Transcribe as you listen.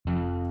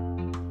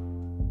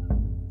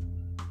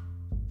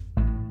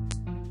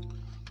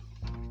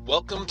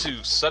Welcome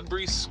to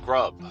Sudbury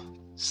Scrub,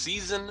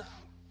 Season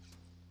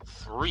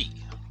 3,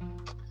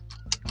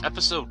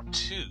 Episode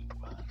 2.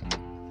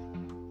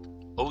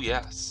 Oh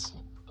yes,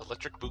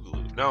 Electric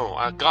Boogaloo. No,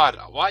 God,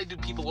 why do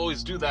people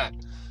always do that?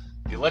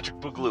 The Electric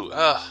Boogaloo.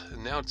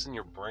 And now it's in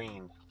your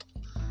brain.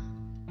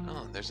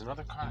 Oh, and there's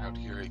another car out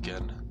here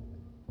again.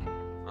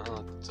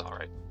 Oh, it's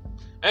alright.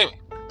 Anyway,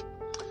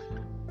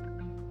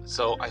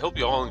 so I hope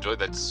you all enjoyed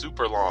that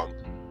super long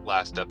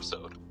last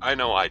episode. I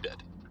know I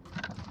did.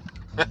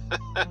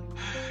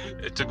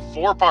 It took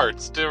 4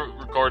 parts to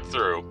record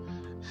through,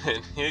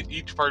 and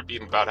each part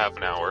being about half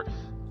an hour.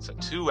 It's a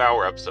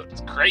 2-hour episode.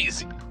 It's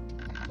crazy.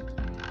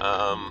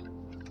 But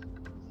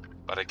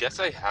I guess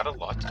I had a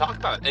lot to talk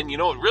about. And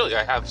really,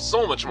 I have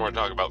so much more to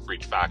talk about for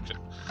each faction.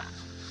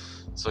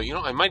 So,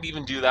 I might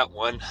even do that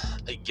one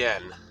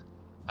again,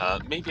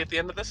 maybe at the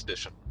end of this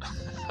edition,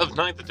 of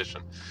 9th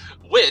edition,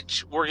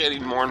 which we're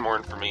getting more and more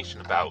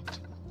information about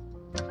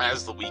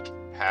as the week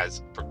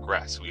has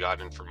progressed. We got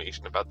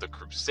information about the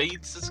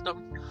Crusade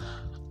system,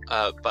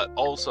 but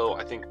also,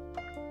 I think,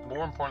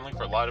 more importantly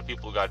for a lot of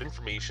people, we got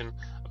information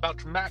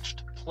about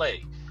matched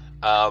play.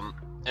 And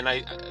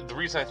the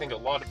reason I think a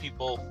lot of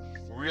people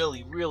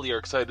really are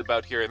excited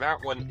about hearing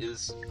that one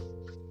is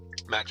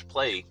match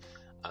play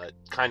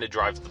kind of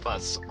drives the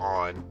bus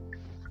on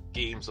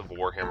games of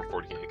Warhammer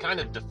 40k. It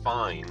kind of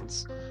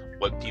defines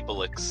what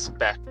people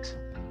expect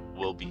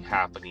will be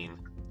happening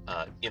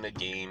in a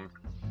game,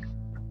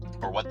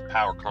 or what the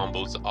power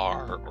combos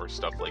are, or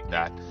stuff like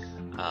that.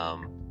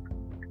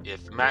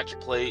 If match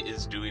play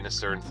is doing a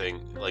certain thing,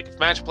 like if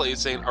match play is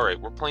saying, alright,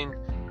 we're playing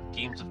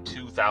games of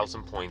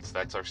 2,000 points,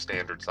 that's our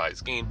standard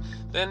size game,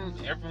 then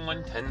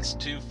everyone tends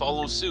to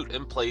follow suit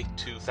and play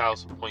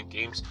 2,000 point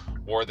games.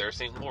 Or they're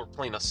saying, well, we're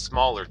playing a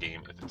smaller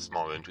game if it's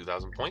smaller than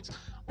 2,000 points,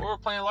 or we're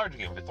playing a larger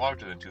game if it's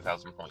larger than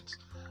 2,000 points.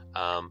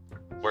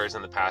 Whereas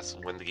in the past,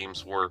 when the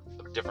games were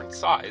of different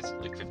size,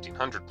 like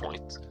 1,500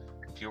 points,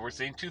 people were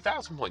saying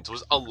 2,000 points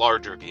was a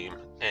larger game,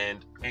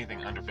 and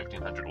anything under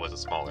 1,500 was a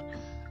smaller.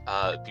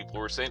 People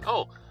were saying,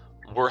 oh,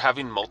 we're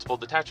having multiple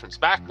detachments.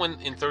 Back when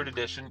in 3rd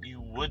edition,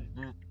 you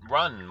wouldn't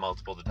run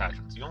multiple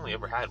detachments. You only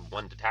ever had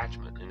one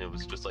detachment, and it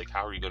was just like,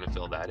 how are you going to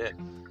fill that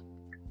in?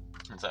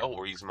 And say, oh,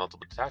 we're using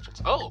multiple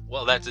detachments. Oh,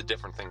 well, that's a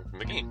different thing from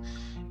the game.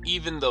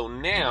 Even though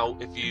now,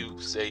 if you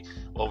say,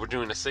 well, we're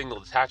doing a single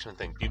detachment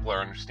thing, people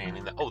are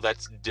understanding that, oh,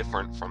 that's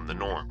different from the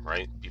norm,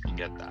 right? People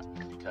get that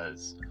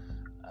because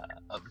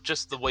of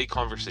just the way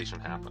conversation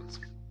happens.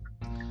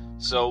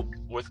 So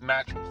with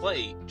match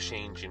play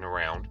changing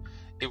around,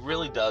 it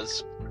really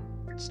does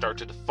start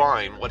to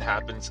define what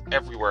happens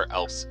everywhere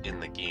else in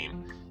the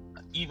game,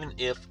 even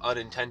if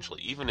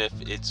unintentionally, even if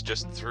it's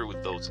just through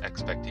those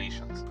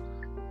expectations.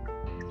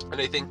 And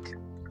I think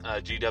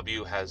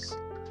GW has,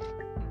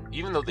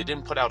 even though they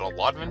didn't put out a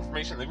lot of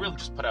information, they really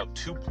just put out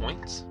 2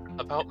 points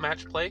about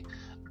match play.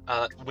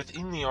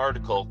 Within the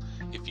article,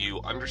 if you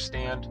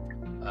understand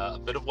a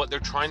bit of what they're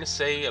trying to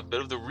say, a bit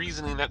of the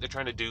reasoning that they're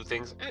trying to do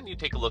things, and you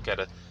take a look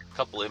at a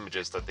couple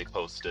images that they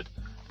posted,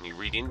 and you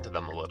read into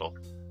them a little,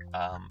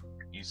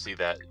 you see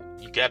that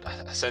you get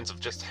a sense of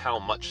just how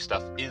much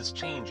stuff is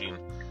changing,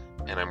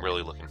 and I'm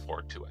really looking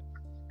forward to it.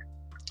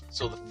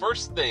 So the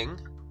first thing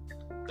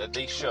that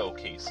they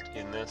showcased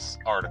in this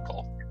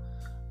article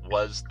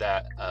was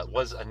that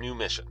was a new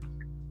mission.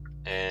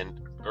 And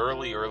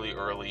early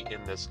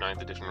in this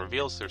 9th edition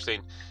reveals, they're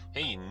saying,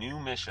 hey, new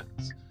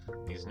missions.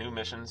 These new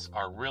missions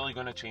are really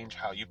going to change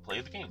how you play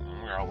the game.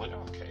 And we're all like,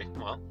 okay,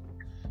 well,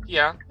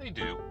 yeah, they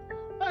do.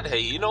 But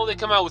hey, they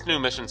come out with new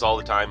missions all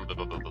the time. Blah,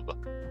 blah, blah, blah, blah.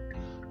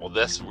 Well,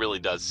 this really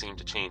does seem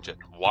to change it.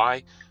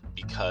 Why?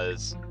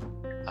 Because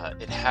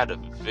it had a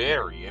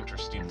very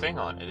interesting thing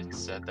on it. It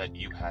said that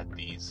you had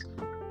these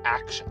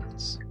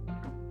actions.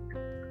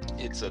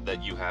 It said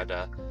that you had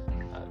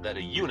that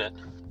a unit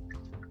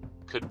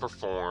could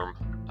perform.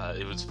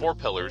 It was 4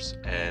 pillars,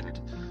 and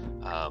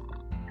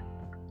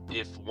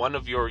if one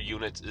of your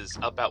units is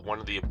up at one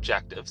of the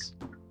objectives,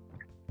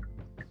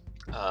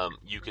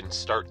 you can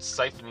start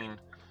siphoning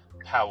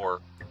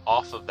power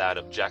off of that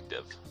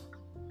objective,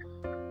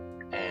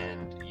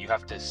 and you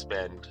have to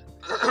spend.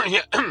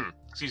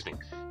 Excuse me.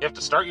 You have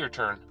to start your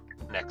turn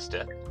next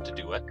to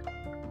do it.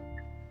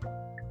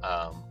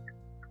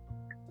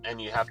 And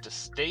you have to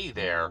stay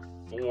there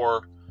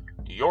for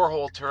your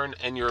whole turn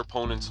and your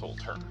opponent's whole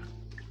turn.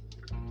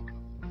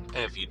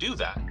 And if you do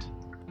that,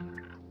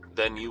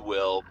 then you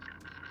will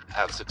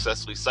have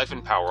successfully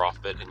siphoned power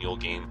off it, and you'll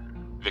gain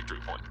victory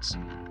points.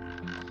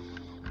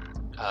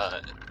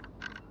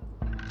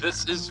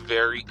 This is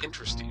very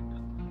interesting,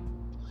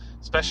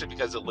 especially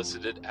because it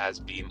listed it as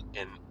being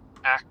an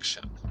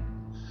action.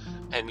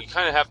 And you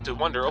kind of have to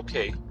wonder,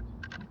 okay,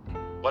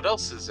 what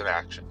else is an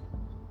action?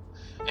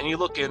 And you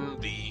look in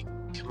the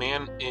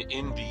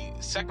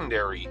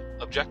secondary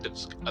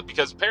objectives,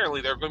 because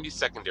apparently there are going to be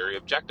secondary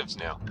objectives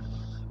now,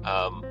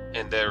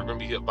 and there are going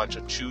to be a bunch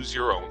of choose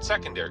your own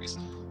secondaries,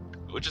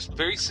 which is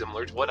very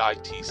similar to what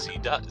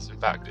ITC does. In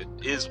fact, it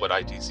is what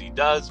ITC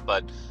does,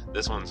 but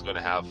this one's going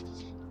to have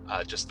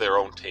just their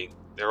own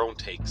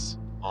takes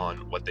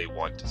on what they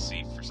want to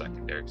see for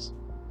secondaries.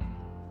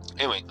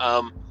 Anyway,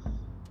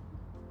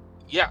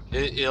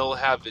 it'll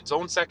have its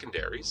own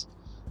secondaries.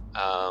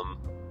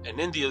 And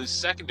in these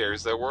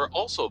secondaries, there were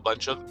also a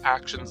bunch of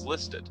actions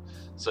listed,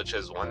 such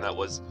as one that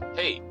was,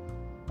 hey,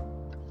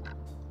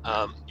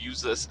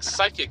 use this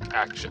psychic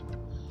action.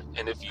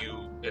 And if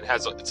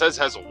it says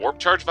has a warp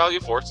charge value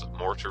of 4, so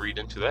more to read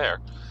into there.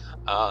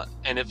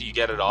 And if you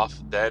get it off,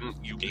 then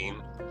you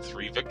gain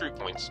 3 victory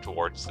points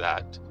towards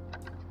that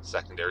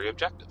secondary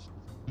objective.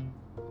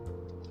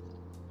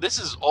 This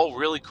is all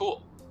really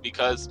cool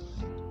because,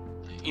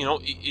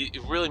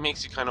 it really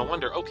makes you kind of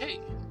wonder, okay,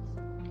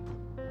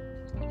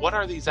 what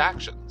are these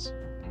actions?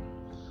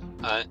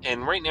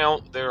 And right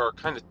now, there are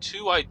kind of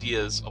 2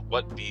 ideas of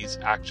what these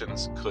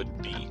actions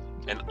could be.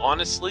 And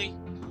honestly,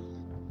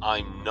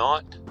 I'm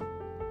not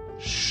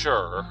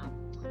sure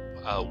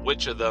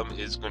which of them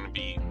is going to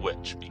be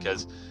which,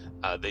 because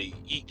they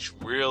each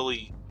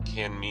really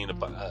can mean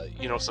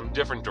some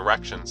different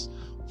directions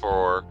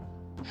for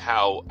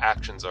how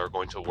actions are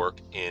going to work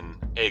in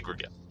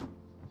aggregate.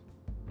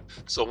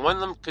 So one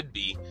of them could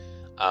be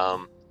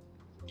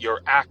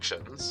your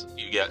actions.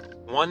 You get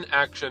 1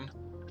 action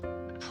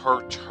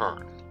per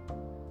turn,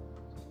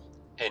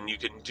 and you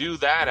can do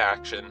that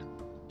action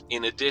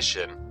in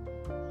addition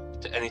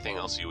to anything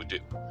else you would do.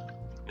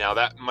 Now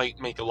that might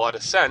make a lot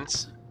of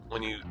sense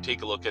when you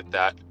take a look at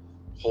that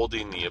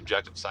holding the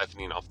objective,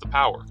 siphoning off the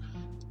power.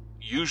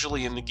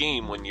 Usually in the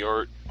game, when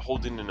you're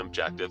holding an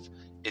objective,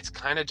 it's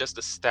kind of just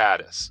a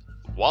status.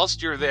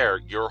 Whilst you're there,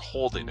 you're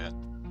holding it,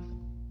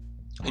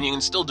 and you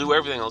can still do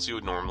everything else you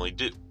would normally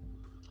do,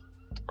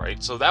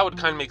 right? So that would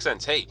kind of make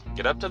sense. Hey,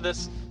 get up to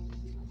this,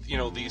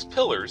 these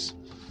pillars,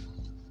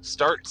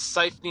 start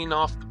siphoning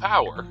off the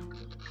power,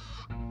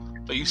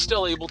 but you're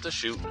still able to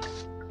shoot,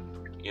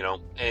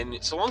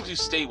 and so long as you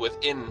stay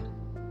within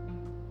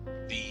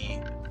the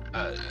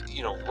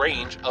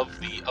range of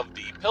the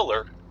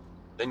pillar,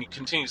 then you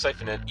continue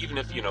siphoning it, even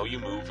if you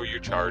move or you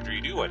charge or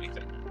you do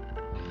anything.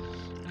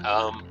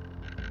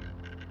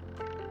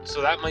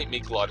 So that might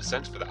make a lot of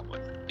sense for that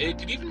one. It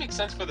could even make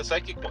sense for the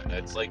psychic one.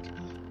 It's like,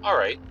 all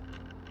right,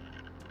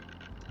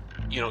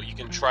 you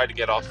can try to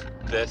get off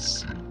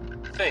this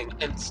thing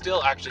and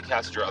still actually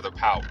cast your other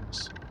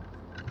powers.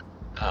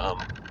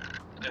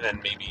 And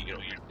then maybe,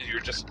 you're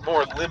just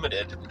more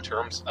limited in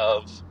terms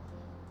of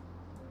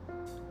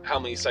how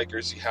many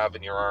psychers you have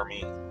in your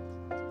army,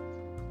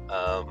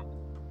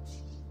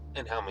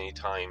 and how many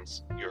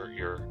times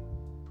you're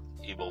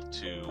able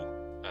to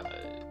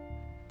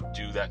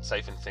do that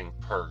siphon thing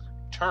per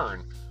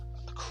turn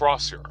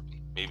across your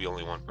army. Maybe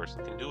only one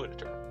person can do it a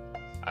turn.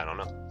 I don't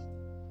know.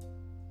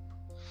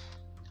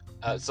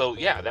 So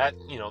yeah, that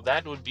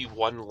would be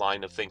one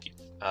line of thinking.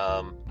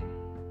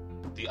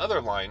 The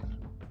other line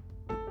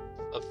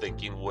of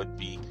thinking would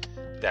be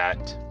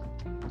that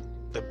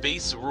the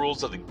base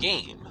rules of the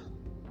game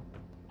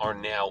are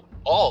now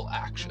all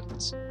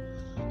actions.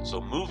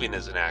 So moving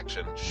is an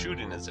action,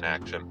 shooting is an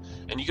action,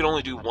 and you can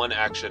only do 1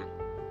 action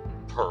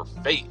per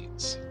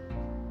phase.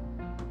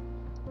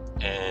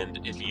 And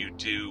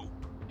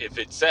if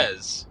it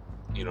says,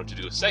 to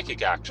do a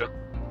psychic action,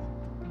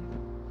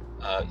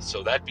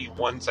 so that'd be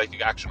 1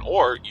 psychic action,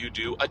 or you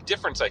do a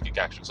different psychic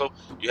action. So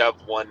you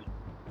have one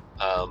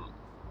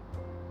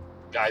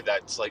guy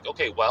that's like,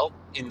 okay, well,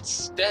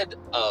 instead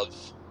of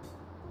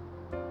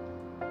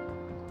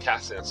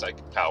casting a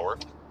psychic power,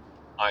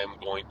 I'm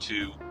going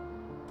to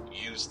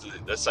use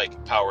the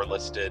psychic power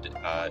listed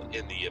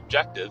in the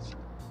objective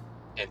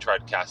and try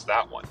to cast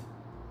that one.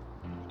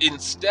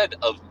 Instead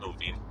of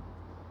moving,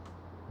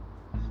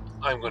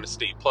 I'm going to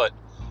stay put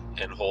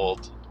and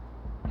hold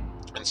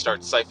and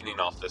start siphoning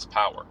off this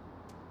power.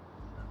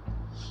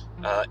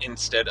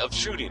 Instead of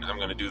shooting, I'm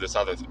going to do this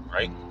other thing,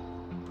 right?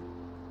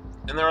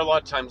 And there are a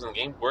lot of times in the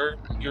game where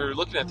you're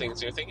looking at things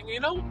and you're thinking,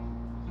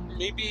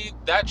 maybe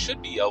that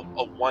should be a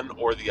one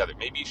or the other.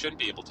 Maybe you shouldn't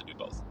be able to do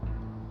both.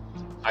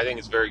 I think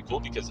it's very cool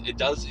because it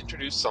does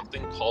introduce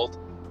something called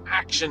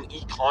action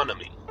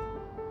economy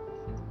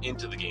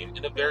into the game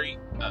in a very,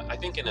 I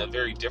think in a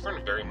very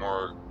different,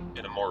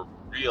 in a more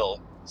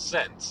real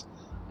sense,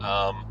 in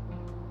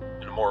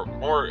a more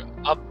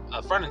up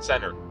front and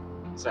center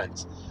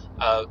sense.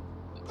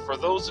 For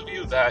those of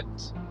you that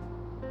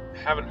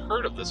haven't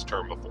heard of this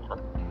term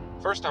before,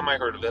 first time I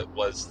heard of it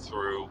was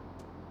through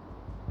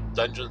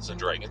Dungeons and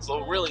Dragons,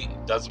 though it really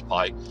does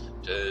apply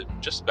to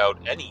just about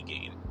any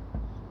game.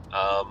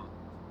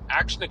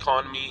 Action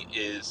economy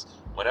is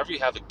whenever you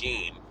have a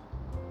game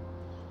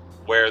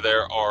where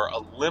there are a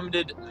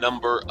limited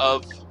number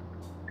of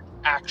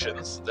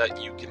actions that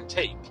you can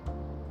take,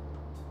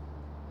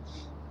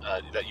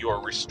 that you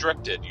are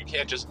restricted. You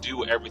can't just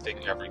do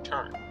everything every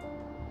turn.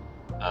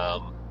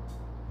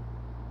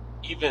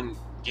 Even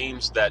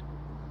games that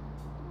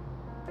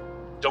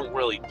don't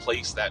really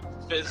place that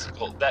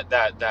physical,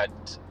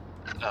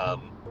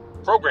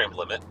 program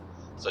limit,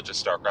 such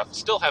as StarCraft,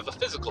 still have a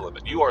physical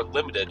limit. You are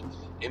limited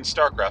in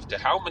StarCraft to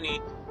how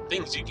many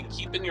things you can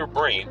keep in your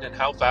brain and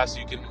how fast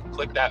you can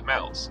click that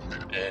mouse.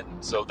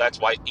 And so that's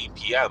why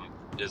APM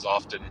is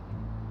often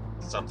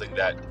something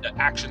that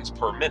actions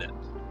per minute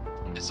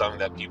is something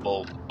that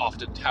people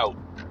often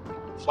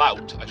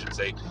flout, I should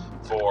say,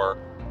 for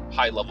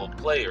high-level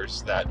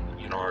players that,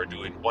 are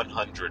doing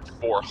 100,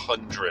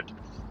 400,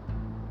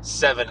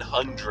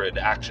 700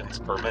 actions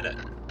per minute.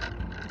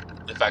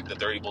 The fact that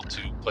they're able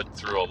to put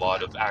through a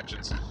lot of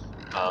actions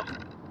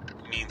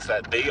means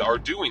that they are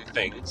doing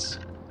things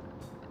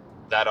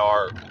that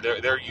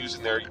they're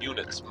using their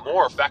units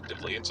more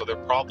effectively, and so they're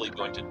probably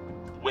going to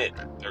win.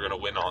 They're going to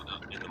win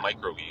in the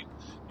micro game,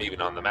 maybe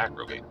not in the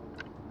macro game.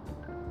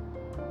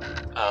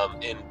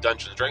 In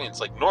Dungeons & Dragons,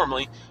 like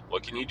normally,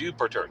 what can you do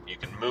per turn? You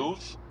can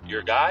move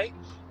your guy,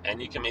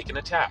 and you can make an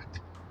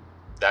attack.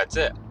 That's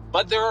it.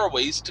 But there are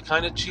ways to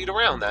kind of cheat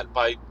around that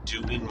by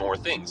doing more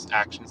things,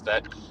 actions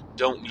that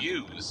don't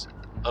use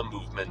a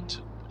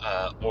movement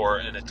or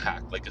an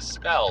attack, like a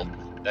spell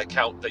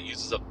that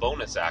uses a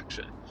bonus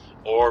action,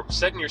 or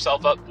setting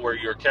yourself up where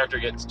your character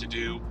gets to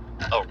do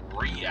a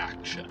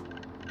reaction,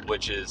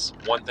 which is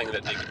one thing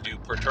that they can do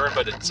per turn,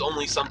 but it's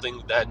only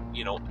something that,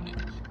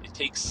 it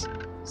takes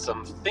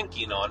some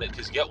thinking on it,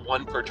 because you get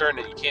one per turn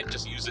and you can't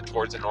just use it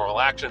towards a normal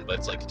action, but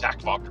it's like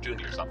attack of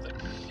opportunity or something.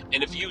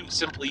 And if you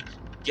simply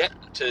get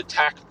to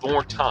attack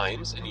more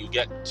times and you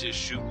get to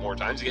shoot more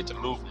times, you get to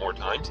move more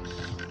times,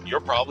 you're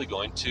probably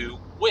going to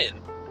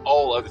win,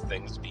 all other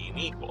things being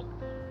equal.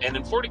 And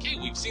in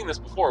 40k, we've seen this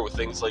before with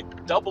things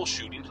like double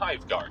shooting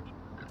Hive Guard.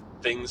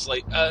 Things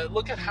like,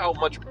 look at how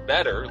much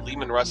better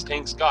Leman Russ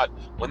tanks got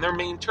when their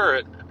main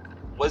turret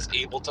was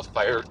able to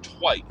fire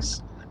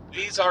twice.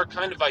 These are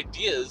kind of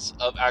ideas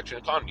of action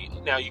economy.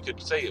 Now, you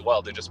could say,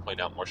 well, they're just putting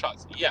out more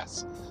shots.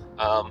 Yes.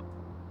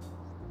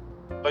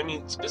 But I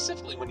mean,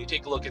 specifically, when you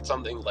take a look at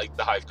something like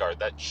the Hive Guard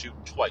that shoot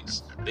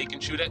twice, they can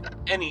shoot at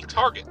any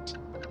target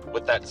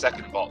with that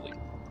second volley.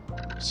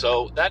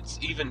 So that's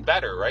even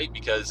better, right?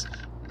 Because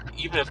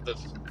even if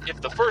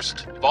the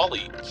first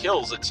volley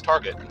kills its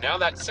target, now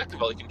that second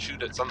volley can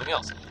shoot at something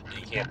else. And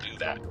you can't do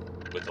that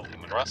with the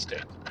Leman Russ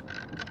tank.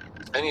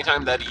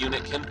 Anytime that a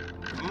unit can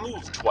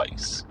move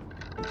twice,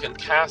 can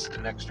cast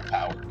an extra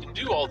power, can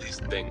do all these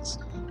things,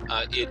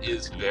 it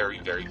is very,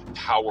 very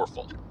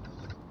powerful.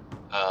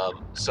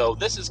 So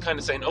this is kind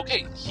of saying,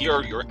 okay, here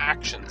are your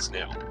actions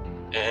now.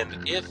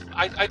 And if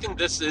I think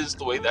this is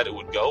the way that it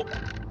would go,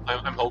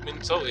 I'm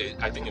hoping so.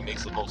 I think it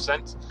makes the most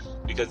sense,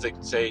 because they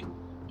can say,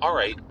 all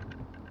right,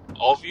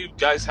 all of you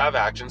guys have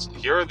actions.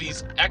 Here are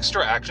these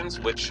extra actions,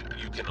 which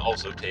you can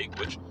also take,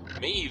 which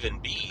may even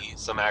be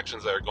some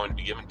actions that are going to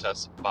be given to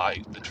us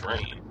by the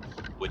terrain,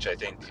 which I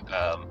think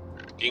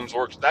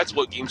that's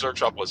what Games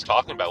Workshop was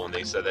talking about when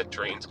they said that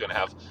terrain's going to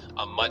have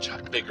a much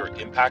bigger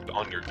impact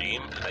on your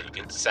game and that you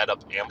can set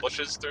up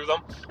ambushes through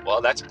them.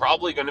 Well, that's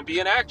probably going to be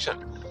an action.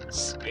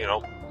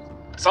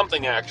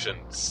 Something action,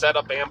 set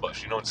up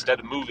ambush. Instead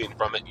of moving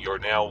from it, you're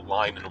now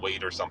lying in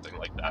wait or something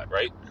like that,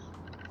 right?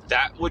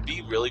 That would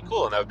be really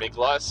cool, and that would make a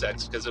lot of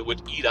sense, because it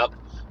would eat up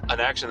an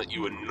action that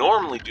you would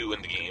normally do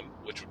in the game,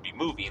 which would be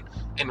moving,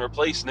 and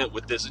replacing it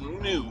with this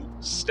new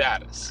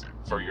status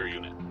for your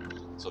unit.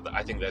 So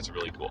I think that's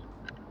really cool.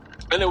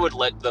 And it would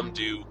let them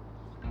do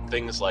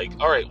things like,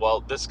 all right,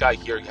 well, this guy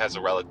here has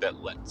a relic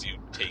that lets you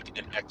take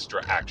an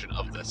extra action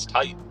of this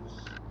type,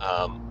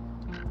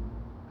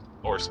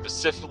 or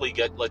specifically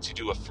lets you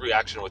do a free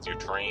action with your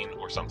terrain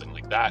or something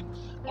like that,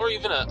 or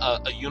even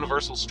a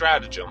universal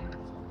stratagem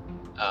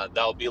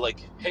that'll be like,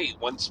 hey,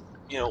 once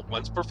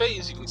per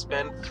phase, you can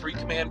spend 3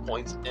 command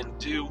points and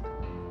do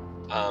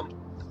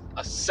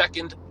a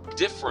second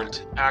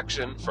different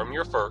action from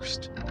your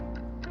first,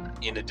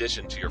 in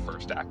addition to your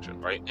first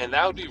action, right? And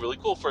that would be really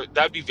cool.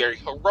 That would be very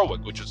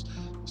heroic, which is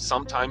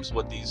sometimes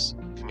what these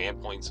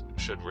command points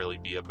should really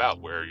be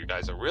about, where you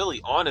guys are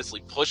really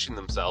honestly pushing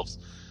themselves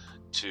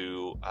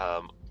to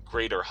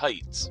greater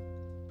heights,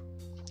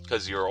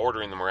 because you're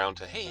ordering them around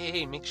to,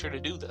 hey, make sure to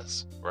do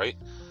this, right?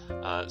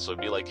 So it'd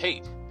be like,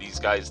 hey, these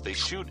guys, they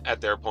shoot at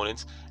their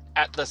opponents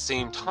at the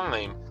same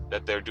time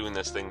that they're doing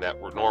this thing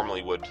that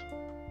normally would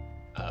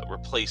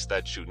replace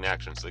that shooting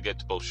action, so they get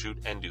to both shoot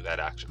and do that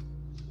action.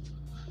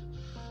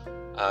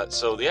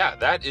 So yeah,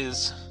 that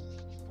is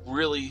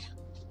really,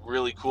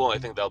 really cool. I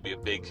think that'll be a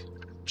big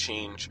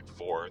change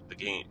for the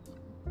game.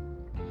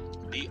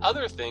 The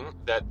other thing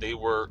that they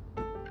were,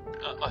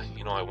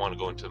 I want to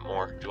go into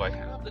more. Do I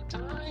have the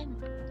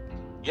time?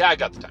 Yeah, I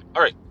got the time.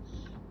 All right.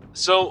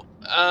 So,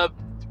 the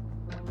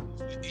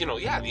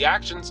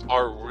actions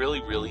are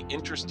really, really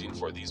interesting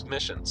for these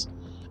missions.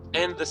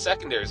 And the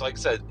secondaries, like I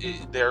said,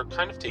 they're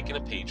kind of taking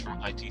a page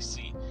from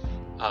ITC.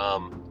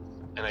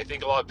 And I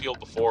think a lot of people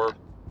before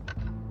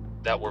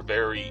that were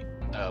very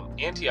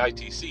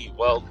anti-ITC.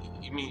 Well,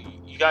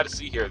 you got to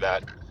see here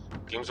that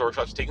Games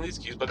Workshop's taking these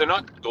cues, but they're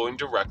not going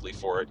directly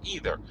for it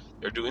either.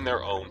 They're doing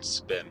their own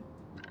spin.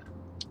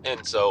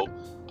 And so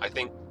I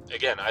think,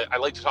 again, I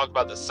like to talk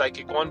about the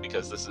psychic one,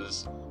 because this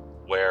is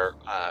where,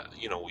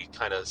 we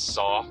kind of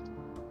saw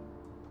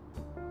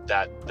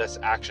that this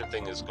action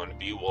thing is going to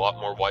be a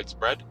lot more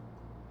widespread.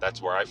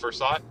 That's where I first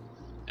saw it.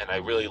 And I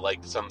really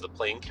like some of the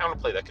play and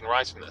counterplay that can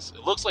rise from this.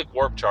 It looks like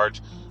Warp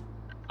Charge.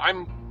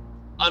 I'm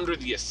under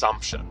the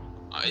assumption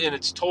and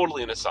it's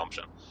totally an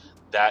assumption,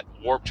 that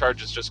warp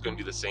charge is just going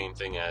to be the same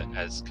thing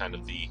as kind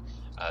of the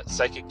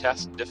psychic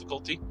test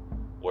difficulty,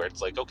 where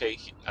it's like, okay,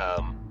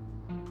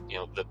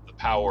 the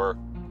power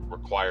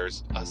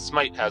requires a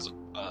smite has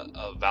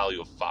a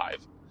value of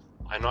 5.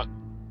 I'm not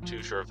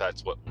too sure if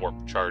that's what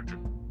warp charge.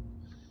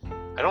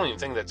 I don't even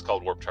think that's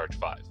called warp charge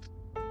 5.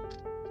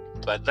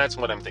 But that's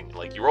what I'm thinking.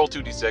 Like, you roll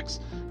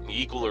 2d6, you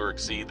equal or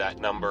exceed that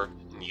number,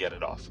 and you get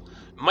it off.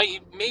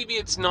 Maybe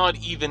it's not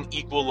even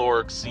equal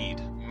or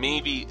exceed.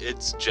 Maybe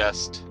it's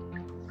just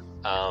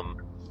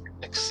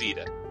exceed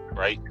it,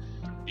 right?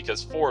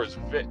 Because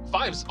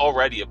 5's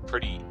already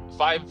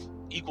 5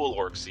 equal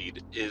or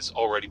exceed is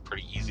already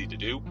pretty easy to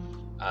do.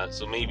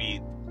 So maybe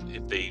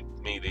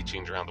they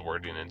change around the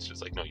wording and it's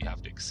just like, no, you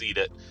have to exceed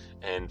it.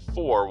 And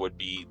 4 would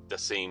be the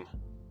same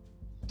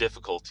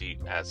difficulty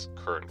as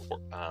current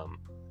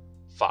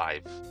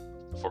 5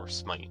 for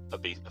smite,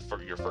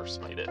 for your first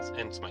smite is.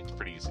 And smite's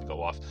pretty easy to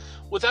go off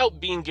without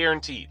being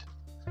guaranteed.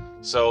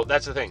 So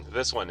that's the thing.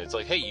 This one, it's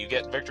like, hey, you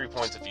get victory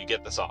points if you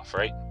get this off,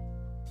 right?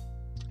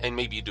 And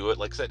maybe you do it,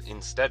 like I said,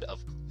 instead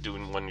of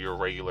doing one of your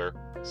regular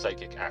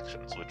psychic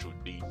actions, which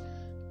would be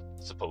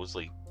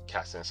supposedly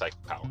casting a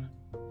psychic power.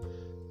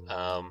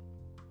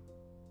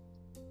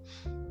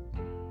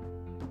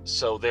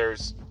 So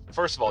there's,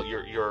 first of all,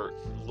 you're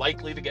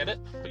likely to get it,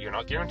 but you're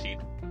not guaranteed.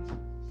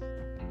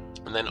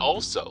 And then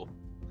also,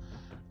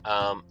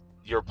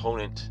 your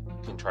opponent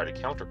can try to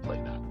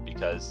counterplay that,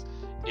 because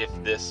if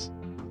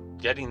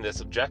getting this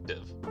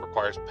objective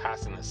requires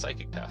passing the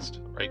psychic test,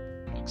 right,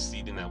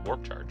 exceeding that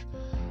warp charge,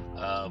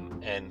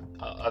 and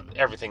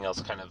everything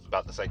else kind of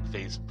about the psychic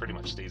phase pretty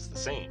much stays the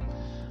same.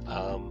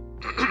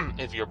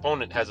 If your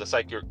opponent has a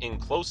psychic in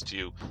close to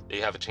you, they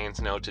have a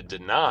chance now to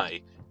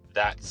deny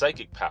that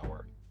psychic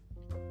power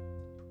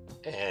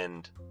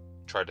and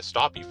try to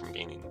stop you from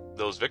gaining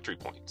those victory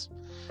points.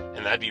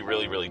 And that'd be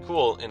really, really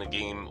cool in a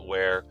game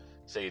where,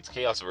 say, it's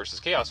chaos versus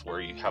chaos,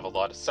 where you have a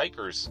lot of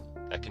psychers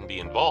that can be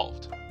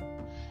involved.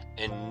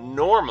 And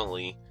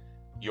normally,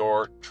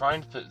 you're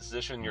trying to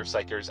position your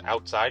psychers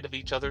outside of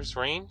each other's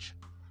range,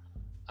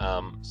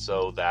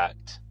 so that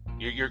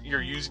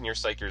you're using your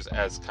psychers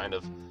as kind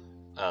of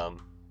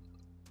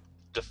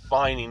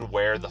defining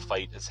where the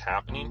fight is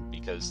happening,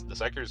 because the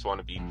psychers want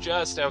to be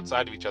just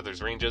outside of each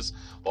other's ranges,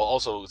 while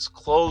also as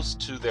close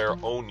to their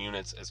own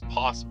units as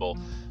possible,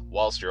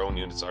 whilst your own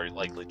units are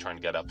likely trying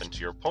to get up into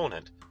your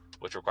opponent,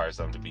 which requires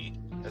them to be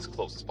as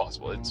close as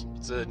possible.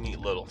 It's a neat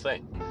little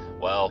thing.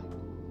 Well,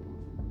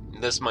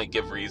 this might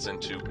give reason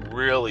to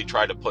really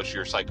try to push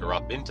your psyker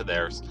up into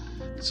theirs,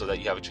 so that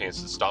you have a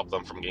chance to stop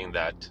them from getting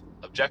that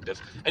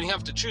objective. And you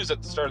have to choose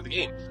at the start of the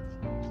game,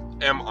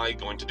 am I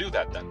going to do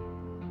that then?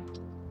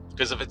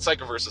 Because if it's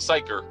psyker versus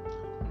psyker,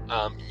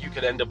 you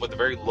could end up with a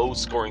very low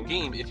scoring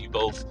game if you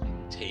both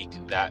take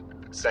that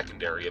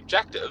secondary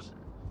objective,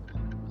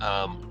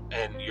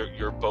 and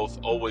you're both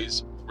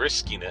always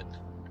risking it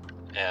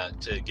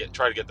to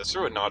try to get this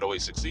through and not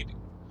always succeeding.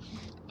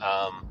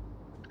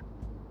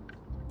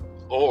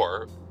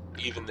 Or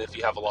even if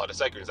you have a lot of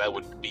psychers, that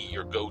might be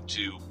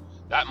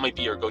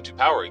your go-to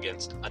power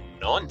against a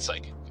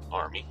non-psychic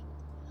army.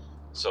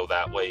 So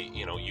that way,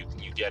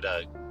 you get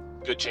a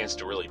good chance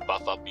to really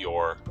buff up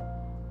your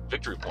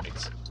victory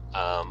points.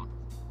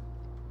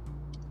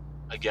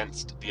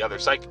 Against the other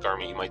psychic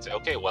army, you might say,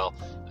 okay, well,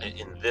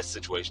 in this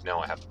situation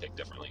now I have to pick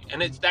differently.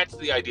 And that's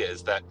the idea,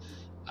 is that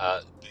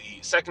the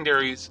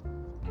secondaries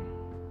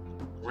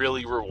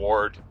really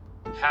reward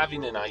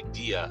having an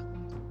idea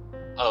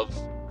of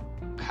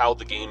how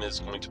the game is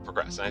going to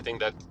progress. And I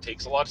think that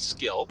takes a lot of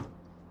skill,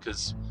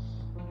 because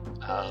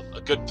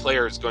a good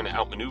player is going to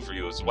outmaneuver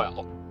you as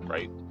well,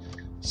 right?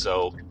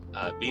 So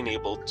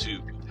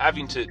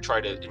having to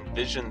try to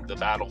envision the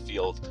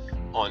battlefield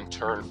on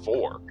turn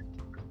 4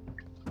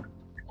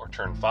 or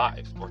turn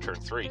 5 or turn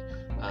 3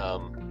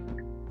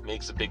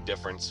 makes a big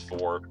difference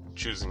for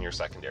choosing your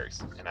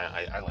secondaries, and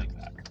I like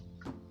that.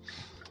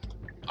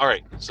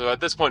 Alright, so at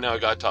this point now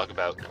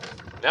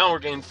now we're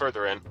getting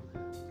further in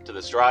to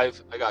this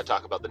drive. I gotta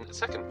talk about the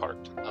second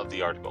part of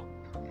the article.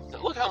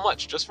 Now look how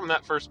much just from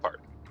that first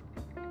part.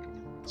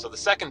 So the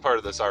second part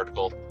of this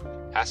article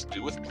has to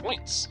do with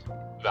points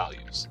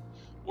values.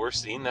 We're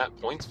seeing that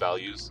points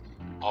values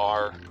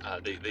are,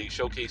 they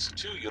showcase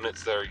 2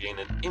 units that are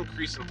gaining an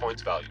increase in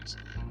points values.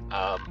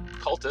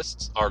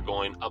 Cultists are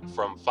going up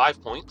from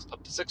 5 points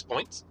up to 6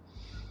 points,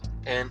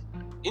 and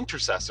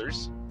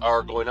intercessors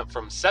are going up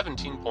from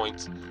 17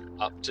 points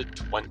up to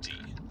 20.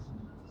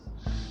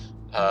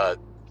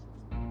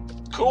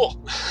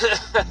 Cool.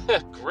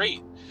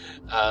 Great.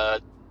 A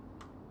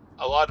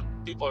lot of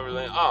people are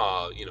really,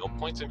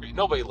 points increase.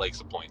 Nobody likes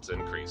a points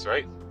increase,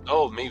 right?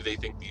 Oh, maybe they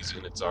think these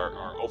units are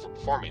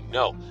overperforming.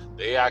 No,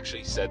 they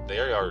actually said they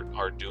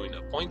are doing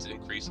a points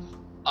increase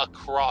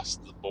across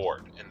the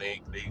board, and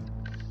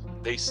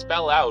they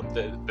spell out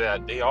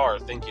that they are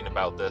thinking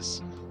about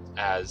this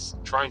as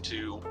trying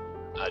to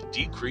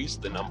decrease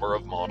the number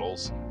of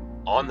models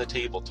on the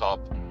tabletop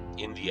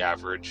in the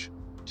average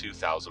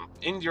 2,000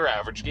 in your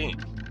average game.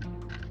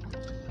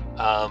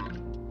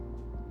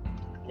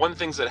 one of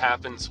the things that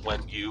happens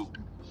when you...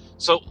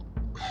 So,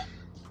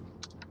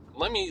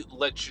 let me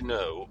let you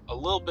know a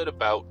little bit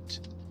about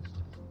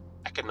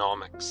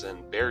economics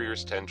and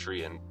barriers to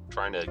entry and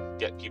trying to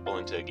get people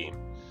into a game.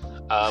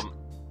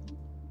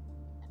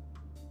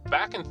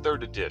 Back in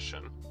 3rd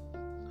edition,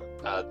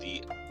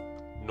 the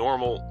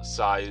normal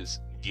size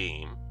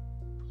game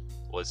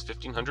was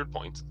 1,500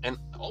 points, and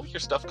all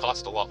your stuff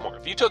cost a lot more.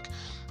 If you took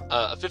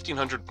a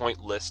 1,500 point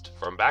list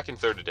from back in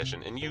 3rd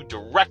edition and you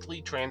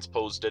directly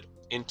transposed it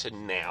into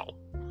now,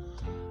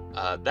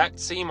 that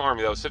same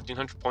army that was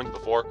 1,500 points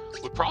before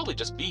would probably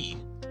just be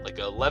like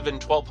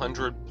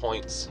 1,100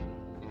 points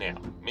now,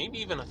 maybe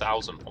even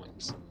 1,000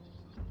 points.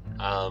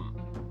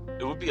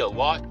 It would be a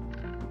lot.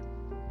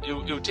 It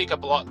would take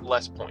up a lot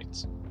less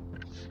points,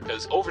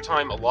 because over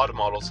time a lot of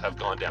models have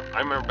gone down. I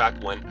remember back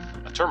when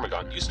a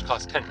Termagant used to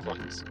cost 10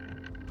 points.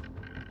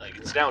 Like,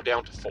 it's now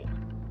down to 4.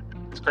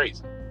 It's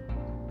crazy.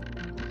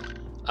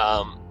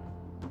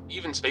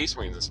 Even Space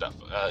Marines and stuff,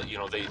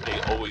 they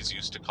always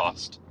used to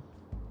cost,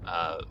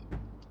 I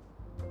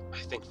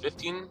think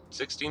 15,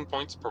 16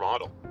 points per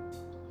model.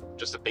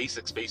 Just a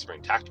basic Space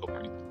Marine, tactical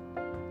Marine.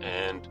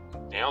 And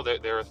now they're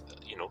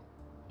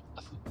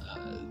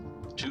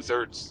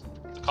 2/3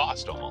 the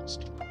cost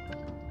almost.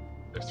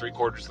 They're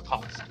 3/4 the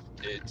cost.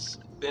 It's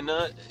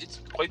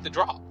quite the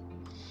drop.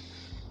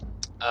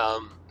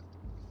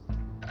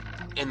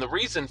 And the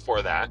reason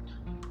for that,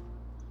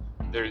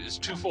 there is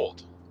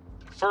twofold.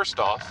 First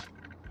off,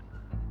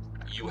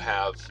 you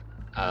have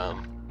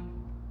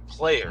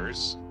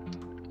players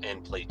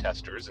and play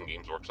testers and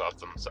Games Workshop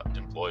themselves,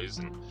 employees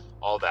and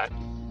all that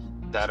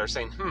are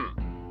saying,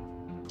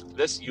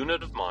 this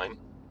unit of mine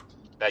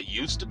that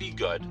used to be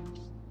good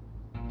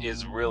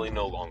is really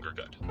no longer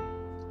good.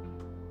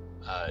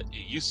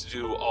 It used to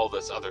do all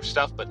this other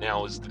stuff, but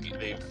now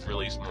they've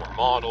released more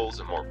models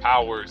and more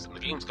powers, and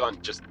the game's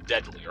gone just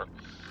deadlier.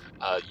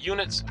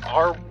 Units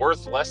are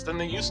worth less than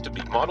they used to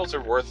be. Models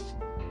are worth,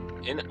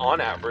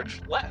 on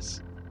average,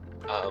 less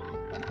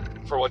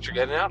for what you're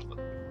getting out of them.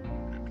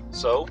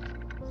 So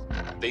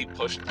they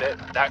pushed it.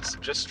 That's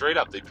just straight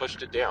up. They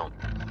pushed it down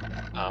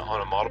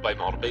on a model by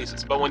model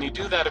basis. But when you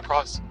do that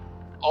across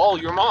all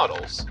your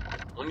models,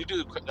 when you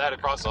do that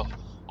across a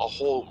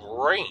whole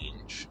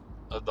range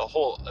of the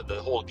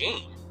whole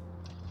game,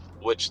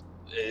 which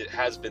it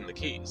has been the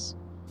case,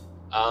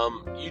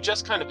 you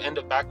just kind of end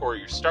up back where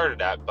you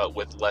started at, but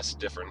with less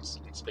difference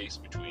in space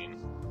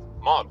between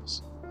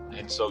models,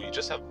 and so you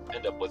just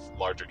end up with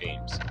larger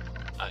games,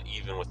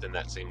 even within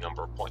that same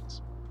number of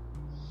points.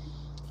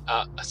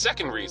 A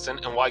second reason,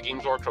 and why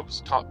Games Workshop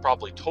is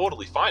probably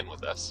totally fine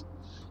with this,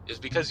 is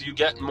because you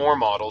get more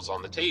models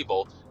on the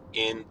table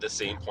in the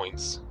same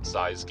points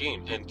size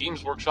game, and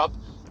Games Workshop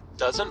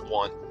doesn't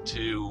want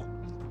to.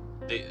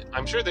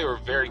 I'm sure they were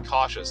very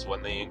cautious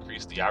when they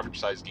increased the average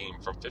size game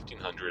from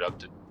 1,500 up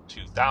to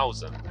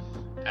 2,000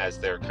 as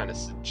their kind of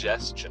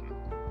suggestion,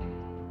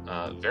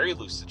 very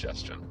loose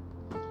suggestion,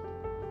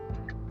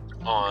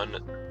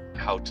 on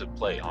how to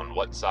play, on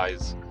what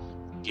size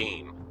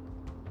game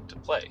to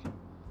play,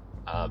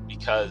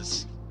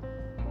 because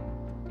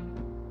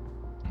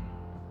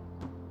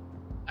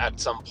at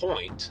some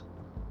point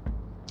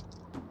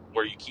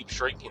where you keep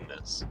shrinking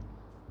this,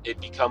 it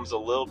becomes a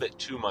little bit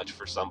too much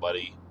for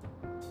somebody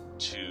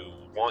to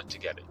want to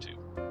get into.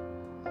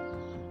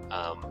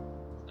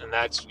 And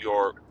that's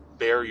your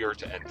barrier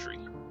to entry.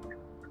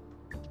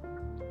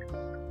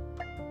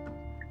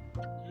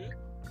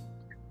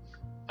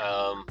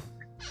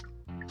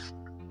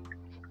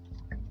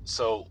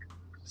 So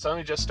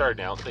somebody just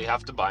starting out, they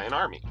have to buy an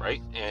army,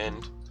 right?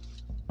 And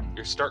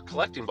your start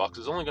collecting box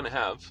is only going to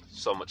have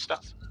so much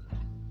stuff.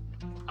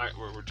 Alright,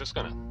 we're just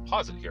going to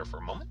pause it here for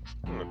a moment.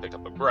 I'm going to pick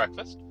up a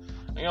breakfast,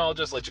 and I'll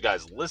just let you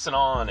guys listen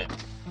on in.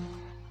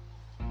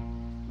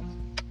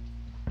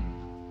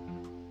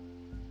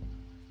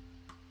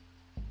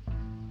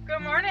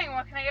 Good morning,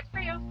 what can I get for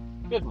you?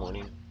 Good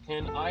morning.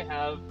 Can I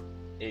have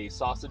a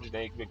sausage and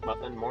egg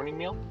McMuffin morning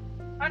meal?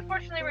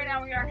 Unfortunately, right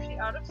now we are actually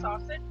out of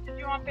sausage. Did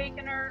you want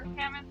bacon or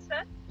ham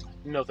instead?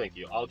 No, thank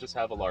you. I'll just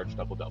have a large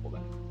double-double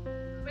then.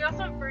 We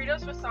also have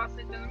burritos with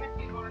sausage in them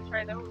if you want to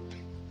try those.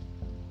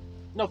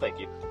 No, thank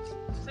you.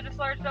 So just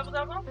large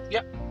double-double?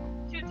 Yep.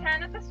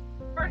 210 at this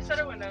first set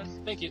of windows.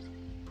 Thank you.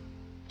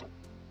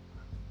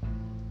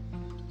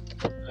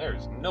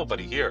 There's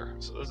nobody here,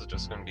 so this is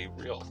just going to be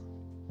real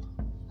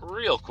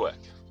quick.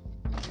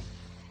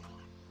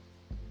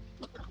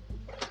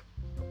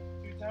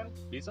 210?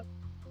 Pizza?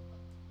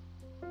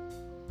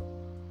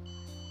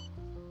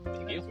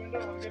 Thank you. Window,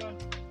 have a good one.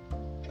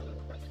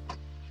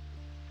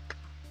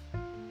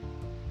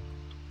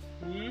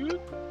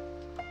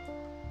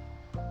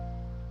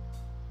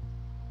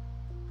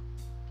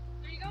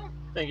 There you go.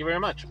 Thank you very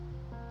much.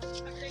 Have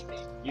a great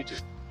day. You too.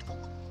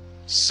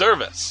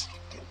 Service.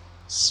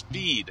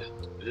 Speed.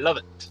 Love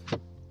it.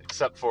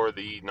 Except for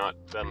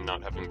them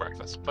not having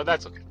breakfast. But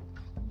that's okay.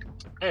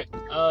 Hey,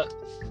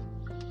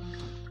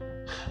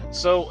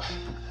 so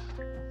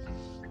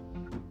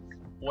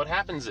what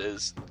happens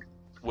is,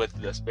 with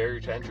this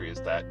barrier to entry,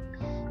 is that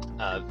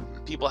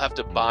people have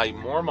to buy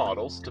more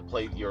models to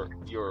play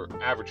your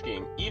average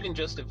game, even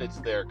just if it's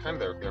their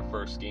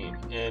first game.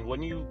 And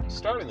when you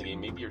start in the game,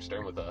 maybe you're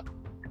starting with a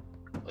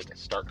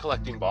start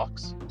collecting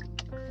box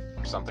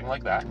or something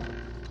like that.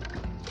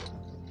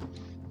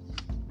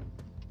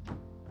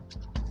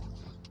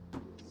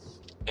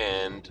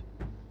 And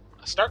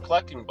a start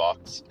collecting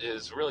box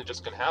is really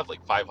just going to have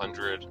like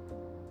 500,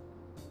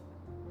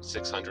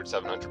 600,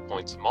 700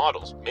 points of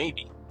models,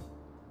 maybe.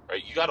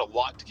 Right? You got a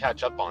lot to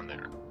catch up on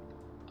there.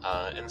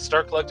 And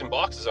start collecting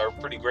boxes are a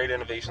pretty great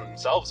innovation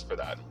themselves for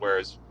that,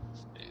 whereas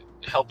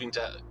helping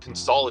to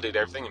consolidate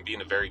everything and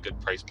being a very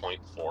good price point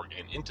for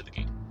getting into the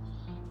game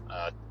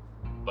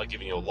by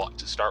giving you a lot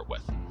to start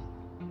with.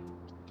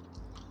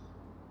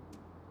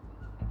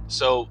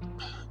 So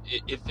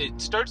if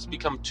it starts to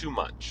become too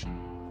much,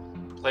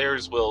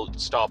 players will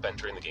stop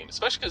entering the game,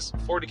 especially because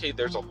 40k,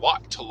 there's a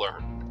lot to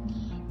learn.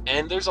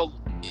 And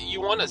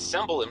you want to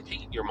assemble and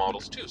paint your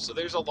models too, so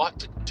there's a lot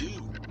to do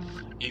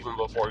even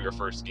before your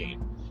first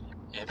game.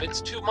 And if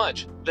it's too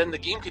much, then the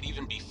game could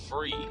even be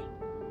free,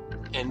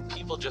 and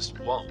people just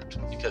won't,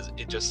 because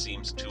it just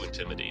seems too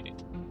intimidating.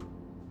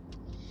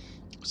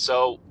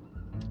 So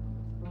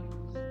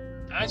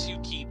as you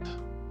keep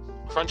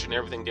crunching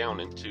everything down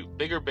into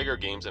bigger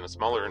games in a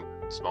smaller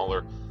and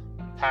smaller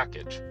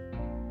package,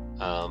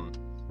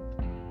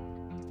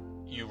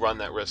 you run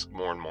that risk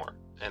more and more.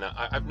 And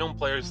I've known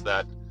players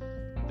that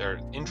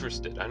they're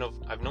interested.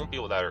 I've known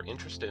people that are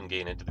interested in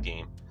getting into the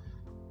game,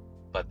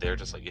 but they're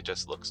just like, it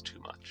just looks too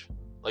much.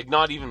 Like,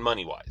 not even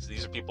money-wise.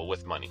 These are people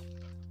with money.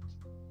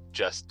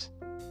 Just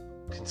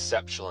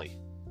conceptually,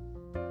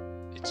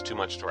 it's too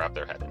much to wrap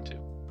their head into.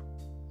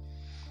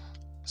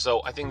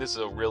 So I think this is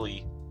a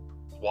really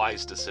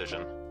wise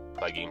decision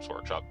by Games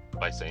Workshop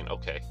by saying,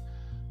 okay,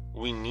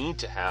 we need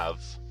to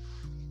have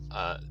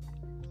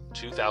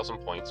 2,000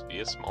 points be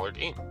a smaller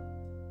game,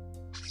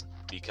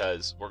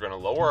 because we're going to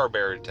lower our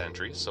barrier to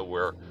entry, so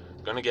we're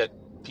going to get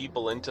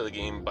people into the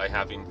game by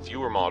having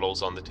fewer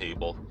models on the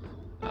table.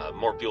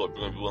 More people are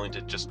going to be willing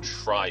to just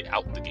try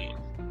out the game,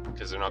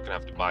 because they're not going to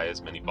have to buy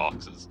as many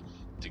boxes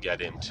to get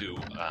into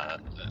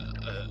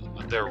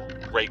their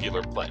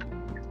regular play.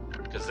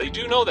 Because they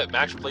do know that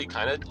match play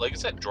kind of, like I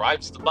said,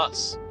 drives the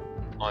bus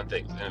on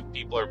things. And if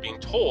people are being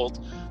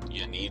told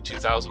you need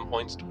 2,000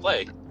 points to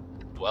play,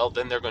 well,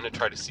 then they're going to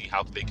try to see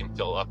how they can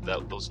fill up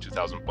those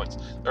 2,000 points.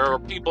 There are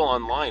people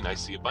online, I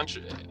see a bunch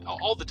of,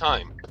 all the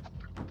time,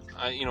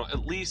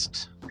 at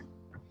least,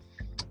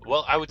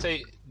 well, I would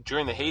say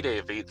during the heyday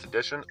of 8th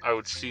edition, I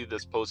would see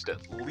this post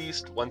at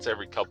least once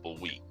every couple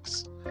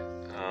weeks.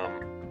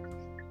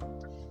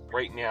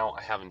 Right now,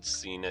 I haven't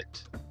seen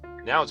it.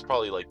 Now it's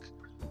probably like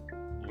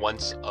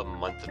once a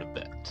month and a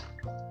bit,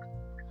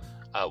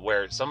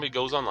 where somebody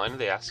goes online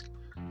and they ask,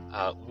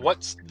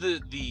 what's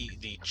the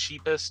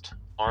cheapest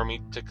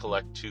army to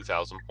collect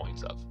 2,000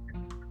 points of?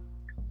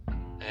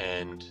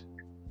 And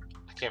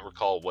I can't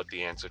recall what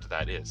the answer to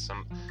that is.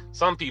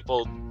 Some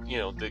people,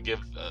 they give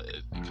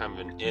kind of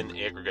an in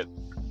aggregate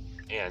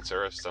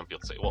answer. Some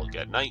people say, well,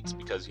 get knights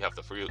because you have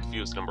the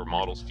fewest number of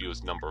models,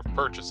 fewest number of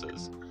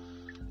purchases,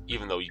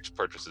 even though each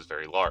purchase is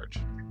very large.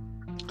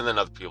 And then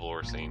other people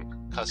were saying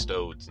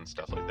custodes and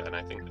stuff like that. And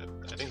I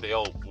think they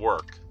all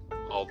work,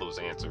 all those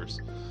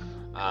answers.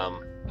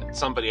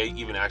 Somebody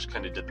even actually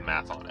kind of did the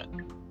math on it.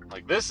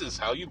 Like, this is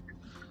how you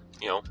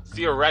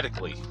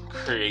theoretically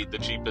create the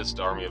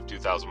cheapest army of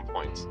 2,000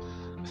 points.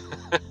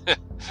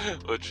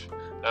 Which,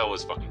 that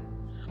was funny.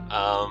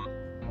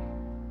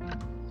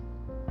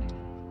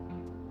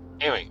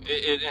 Anyway,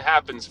 it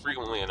happens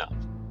frequently enough.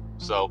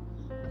 So,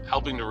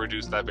 helping to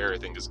reduce that barrier, I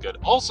think, is good.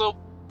 Also,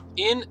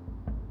 in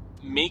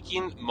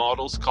making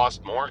models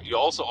cost more, you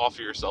also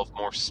offer yourself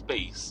more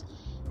space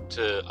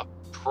to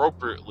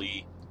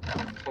appropriately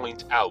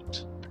point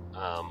out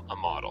a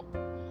model.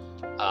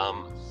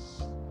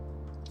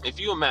 If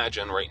you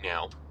imagine right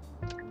now,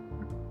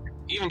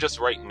 even just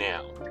right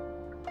now,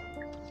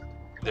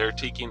 they're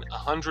taking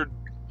 100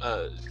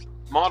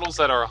 models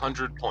that are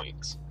 100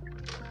 points,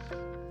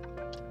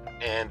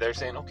 and they're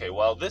saying, okay,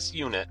 well, this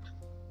unit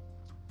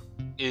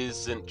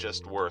isn't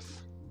just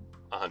worth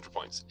 100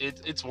 points.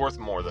 It's worth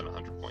more than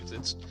 100 points.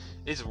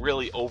 It's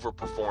really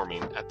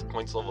overperforming at the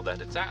points level that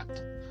it's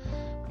at.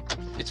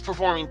 It's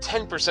performing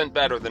 10%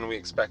 better than we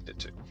expect it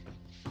to.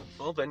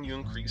 Well, then you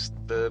increase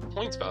the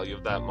points value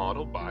of that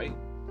model by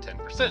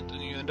 10%,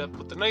 and you end up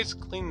with a nice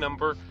clean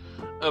number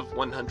of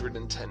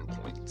 110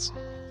 points.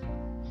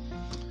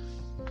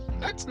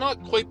 That's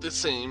not quite the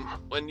same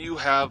when you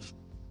have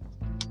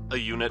a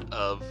unit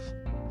of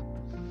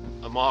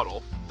a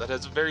model that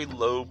has a very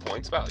low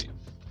points value,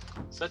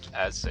 such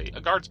as, say,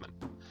 a guardsman.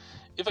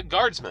 If a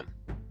guardsman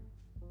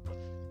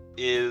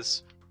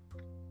is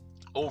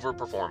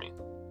overperforming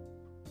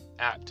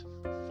at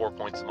 4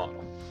 points a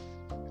model,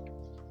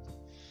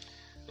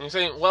 and you're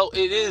saying, well,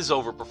 it is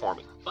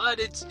overperforming, but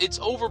it's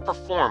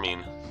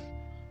overperforming,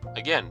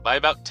 again, by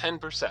about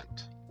 10%.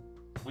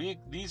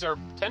 These are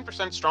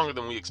 10% stronger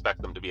than we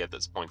expect them to be at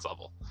this points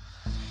level.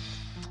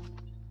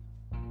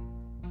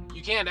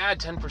 You can't add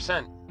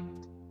 10%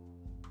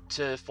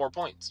 to 4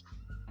 points.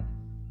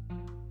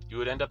 you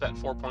would end up at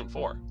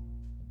 4.4,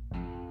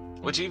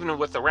 which even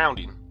with the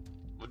rounding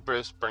would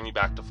bring you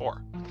back to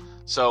 4.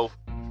 So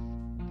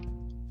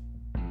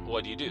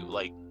what do?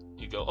 Like,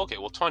 you go, okay,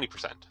 well,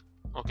 20%.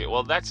 Okay,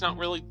 well, that's not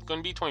really going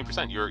to be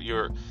 20%.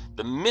 You're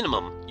the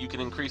minimum you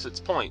can increase its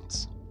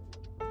points.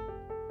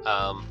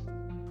 The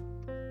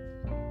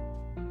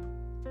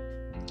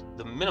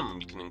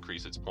minimum you can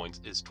increase its points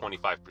is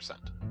 25%,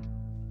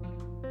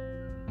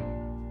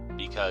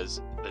 because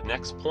the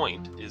next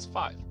point is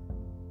 5.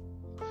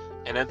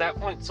 And at that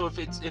point, so if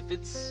it's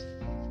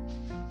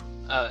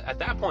at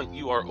that point,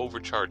 you are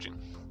overcharging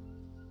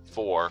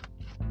for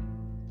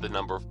the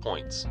number of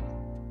points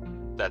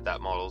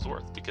that model is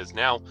worth, because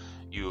now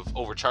you've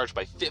overcharged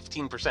by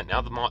 15%.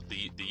 Now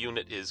the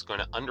unit is going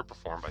to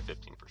underperform by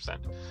 15%,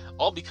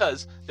 all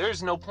because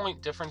there's no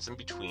point difference in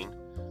between.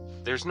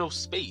 There's no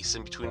space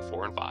in between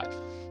 4 and 5.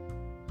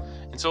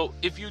 And so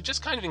if you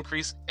just kind of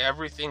increase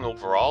everything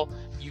overall,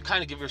 you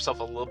kind of give yourself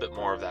a little bit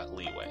more of that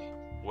leeway,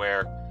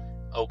 where,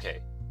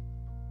 okay,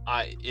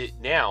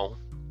 now,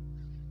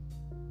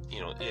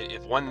 you know,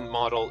 if one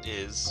model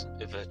is,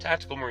 if a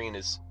tactical marine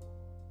is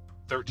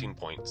 13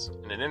 points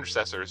and an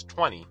intercessor is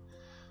 20,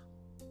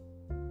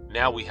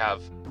 now we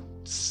have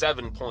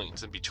 7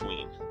 points in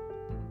between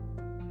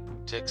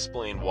to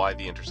explain why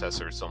the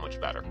intercessor is so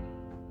much better,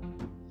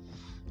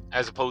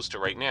 as opposed to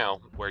right now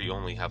where you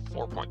only have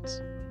 4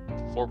 points.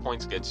 4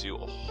 points gets you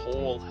a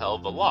whole hell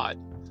of a lot,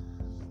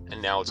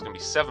 and now it's going to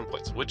be 7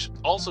 points, which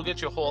also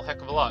gets you a whole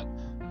heck of a lot,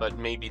 but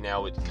maybe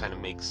now it kind of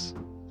makes,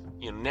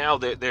 you know, now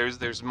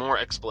there's more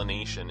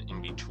explanation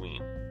in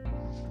between,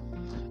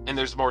 and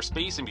there's more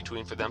space in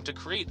between for them to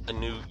create a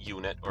new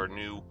unit or a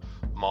new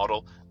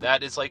model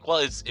that is like, well,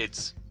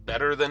 it's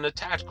better than a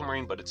tactical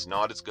marine, but it's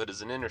not as good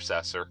as an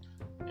intercessor,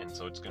 and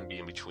so it's going to be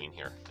in between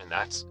here, and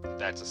that's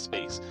a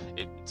space.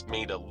 It's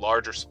made a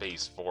larger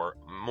space for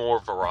more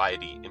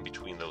variety in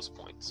between those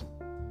points.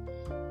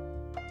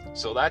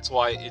 So that's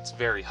why it's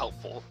very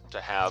helpful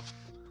to have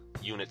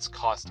units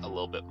cost a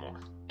little bit more,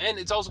 and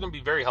it's also going to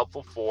be very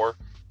helpful for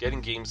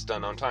getting games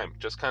done on time.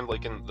 Just kind of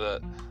like in the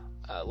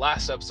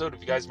last episode, if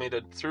you guys made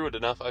it through it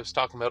enough, I was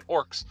talking about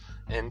orcs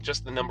and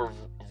just the number of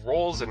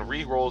rolls and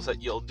re-rolls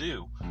that you'll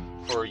do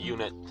for a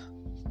unit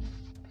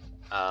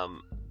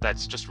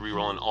that's just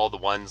re-rolling all the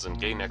ones and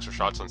getting extra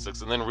shots on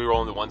 6, and then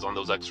re-rolling the ones on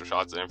those extra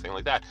shots and everything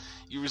like that.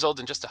 You result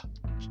in just a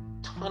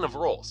ton of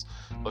rolls.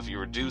 But if you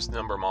reduce the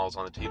number of models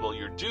on the table,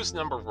 you reduce the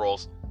number of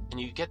rolls, and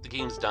you get the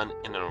games done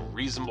in a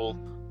reasonable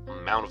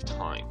amount of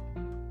time.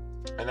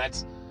 And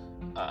that's,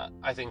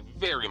 I think,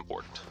 very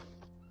important.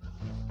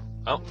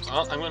 Well,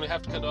 I'm going to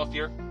have to cut it off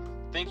here.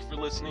 Thank you for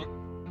listening.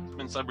 It's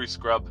been Sudbury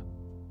Scrub.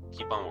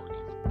 Keep on working.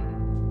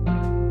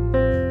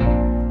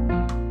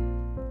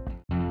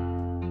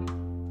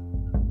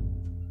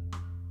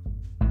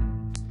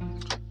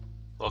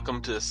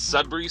 Welcome to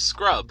Sudbury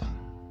Scrub,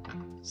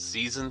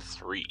 Season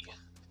 3.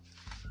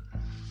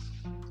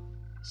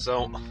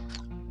 So,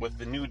 with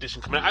the new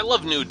edition coming out, I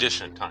love new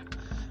edition time.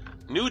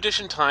 New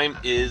edition time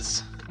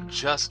is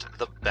just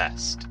the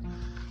best,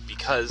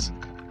 because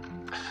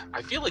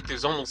I feel like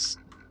there's almost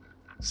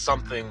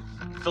something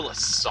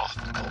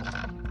philosophical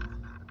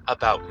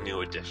about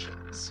new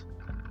editions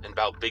and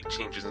about big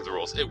changes in the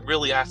rules. It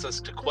really asks us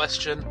to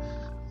question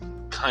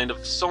kind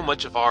of so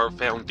much of our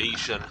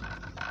foundation.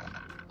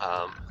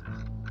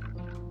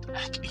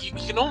 You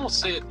can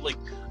almost say it like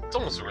it's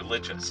almost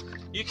religious.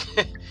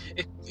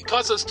 It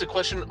causes us to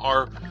question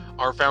our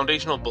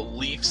foundational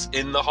beliefs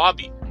in the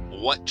hobby.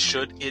 What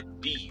should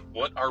it be?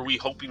 What are we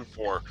hoping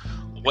for?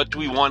 What do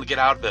we want to get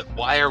out of it?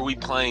 Why are we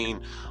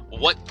playing?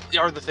 What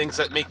are the things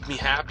that make me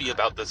happy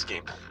about this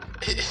game?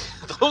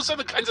 Those are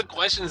the kinds of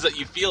questions that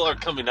you feel are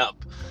coming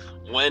up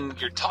when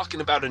you're talking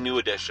about a new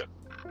edition.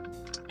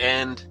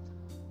 And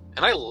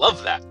I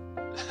love that.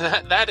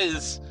 That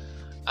is,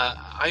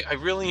 I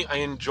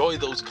enjoy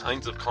those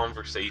kinds of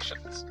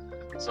conversations.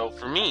 So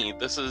for me,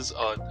 this is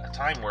a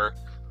time where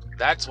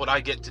that's what I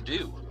get to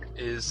do,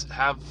 is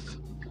have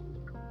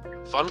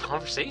fun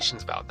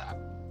conversations about that.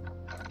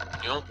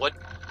 You know,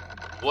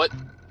 what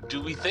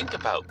do we think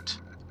about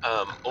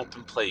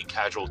open play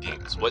casual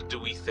games? What do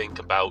we think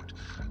about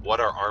what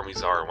our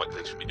armies are and what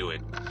they should be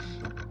doing?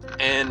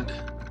 And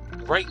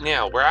right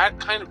now, we're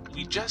at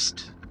we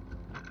just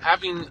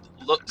having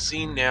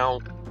seen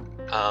now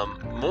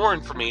more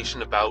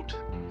information about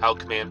how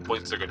command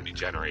points are going to be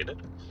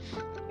generated,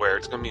 where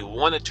it's going to be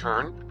 1 a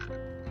turn,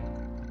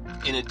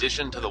 in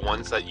addition to the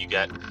ones that you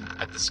get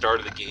at the start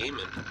of the game,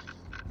 and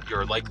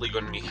you're likely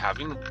going to be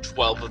having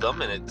 12 of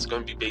them, and it's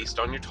going to be based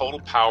on your total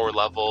power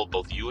level,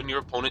 both you and your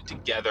opponent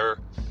together.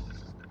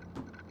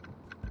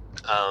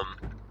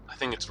 I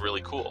think it's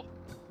really cool.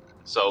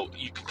 So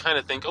you can kind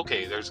of think,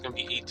 okay, there's going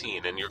to be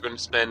 18, and you're going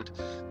to spend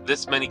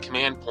this many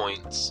command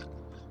points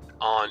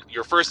on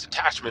your first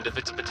attachment. If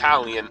it's a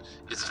battalion,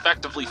 is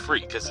effectively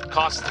free, because it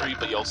costs 3,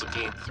 but you also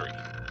gain 3,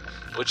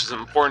 which is an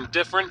important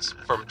difference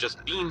from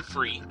just being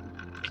free,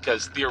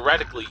 because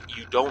theoretically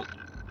you don't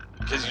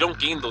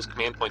gain those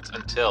command points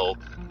until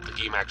the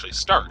game actually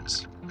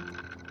starts.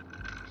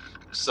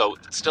 So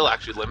it still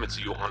actually limits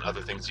you on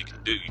other things you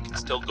can do. You can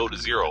still go to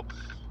 0.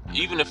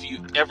 Even if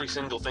every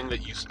single thing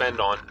that you spend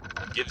on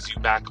gives you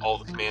back all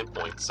the command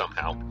points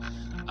somehow,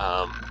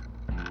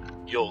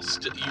 you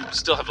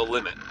still have a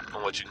limit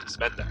on what you can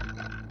spend there.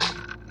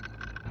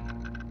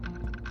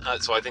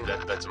 So I think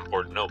that's an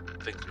important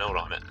thing to note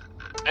on it.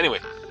 Anyway,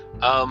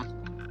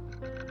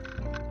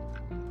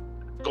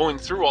 going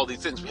through all these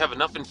things, we have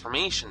enough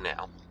information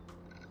now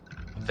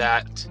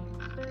that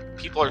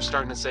people are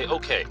starting to say,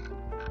 okay,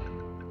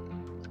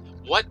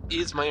 what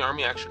is my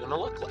army actually going to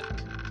look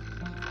like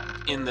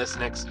in this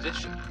next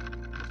edition?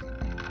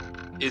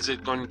 Is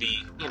it going to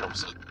be,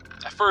 so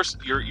at first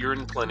your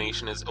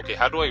inclination is, okay,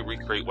 how do I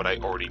recreate what I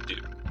already do?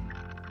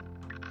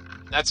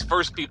 That's a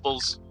person's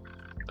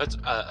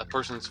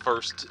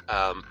first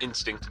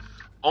instinct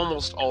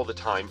almost all the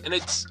time, and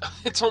it's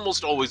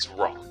almost always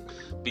wrong,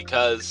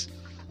 because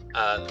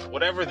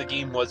whatever the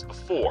game was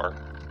before,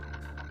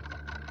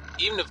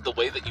 even if the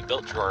way that you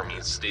built your army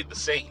has stayed the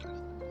same,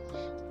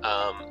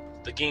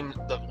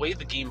 the way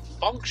the game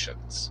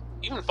functions,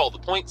 even if all the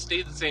points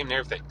stay the same and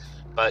everything,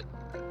 but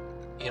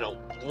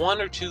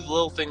one or two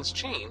little things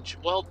change,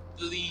 well,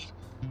 the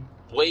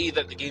way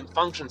that the game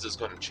functions is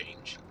going to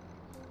change.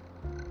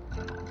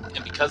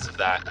 And because of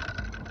that,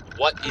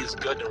 what is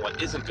good and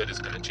what isn't good is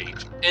going to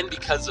change. And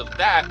because of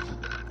that,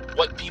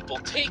 what people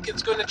take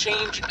is going to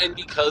change. And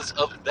because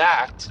of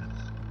that,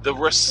 the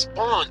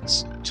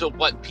response to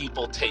what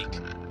people take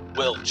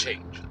will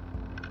change.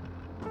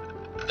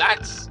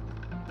 That's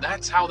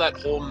how that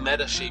whole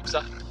meta shapes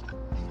up.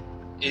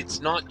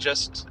 It's not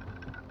just,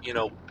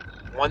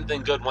 one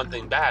thing good, one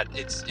thing bad.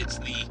 It's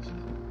the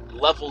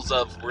levels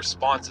of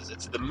responses.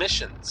 It's the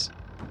missions.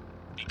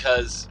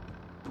 Because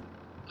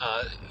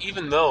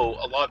even though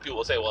a lot of people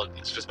will say, well,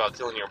 it's just about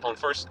killing your opponent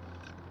first,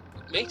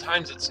 many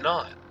times it's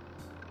not.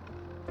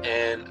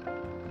 And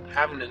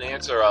having an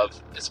answer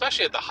of,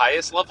 especially at the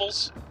highest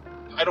levels,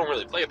 I don't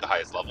really play at the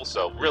highest level,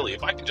 so really,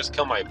 if I can just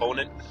kill my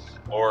opponent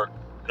or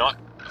not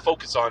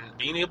focus on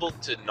being able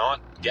to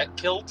not get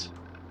killed,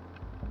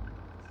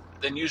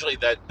 then usually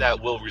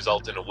that will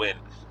result in a win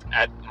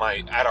at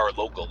our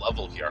local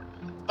level here.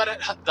 But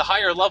at the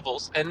higher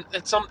levels, and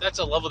that's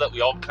a level that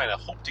we all kind of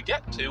hope to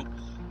get to,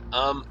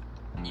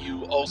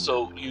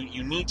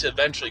 you need to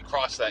eventually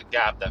cross that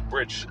gap, that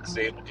bridge, and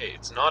say, okay,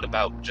 it's not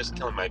about just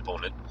killing my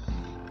opponent,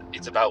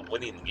 it's about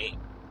winning the game.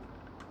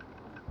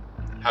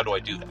 How do I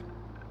do that?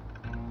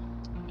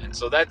 And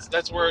so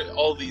that's where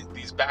all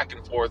these back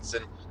and forths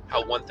and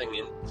how one thing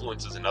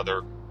influences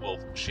another will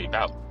shape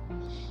out.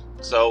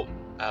 So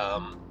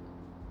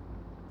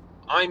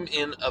I'm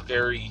in a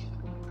very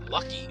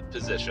lucky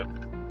position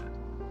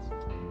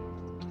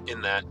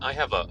in that I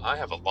have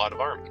a lot of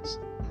armies.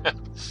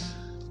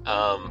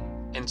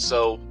 And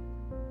so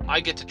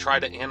I get to try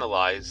to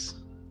analyze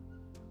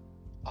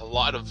a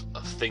lot of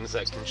things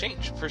that can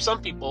change. For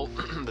some people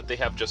that they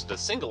have just a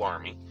single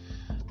army,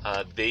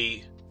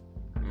 they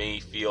may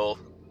feel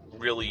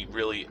really,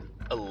 really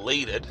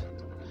elated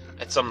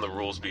at some of the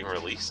rules being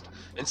released,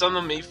 and some of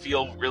them may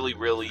feel really,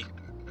 really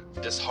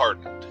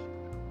disheartened.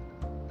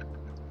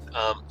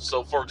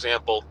 So for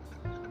example,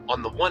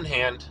 on the one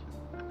hand,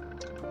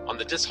 on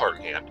the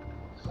disheartened hand,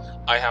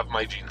 I have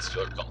my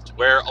Genestealer Cult,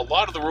 where a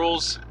lot of the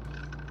rules,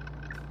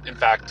 in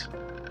fact,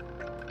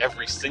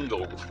 every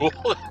single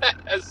rule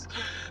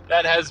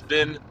that has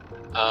been,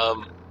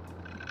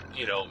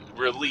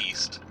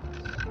 released,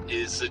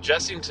 is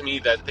suggesting to me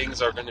that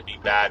things are going to be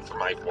bad for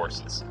my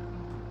forces.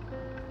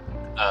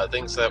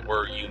 Things that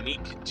were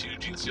unique to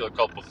Genestealer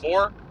Cult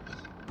before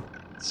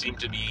seem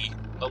to be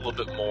a little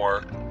bit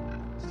more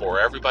for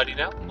everybody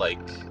now, like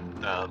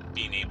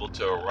being able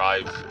to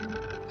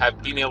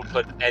being able to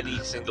put any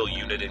single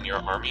unit in your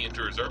army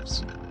into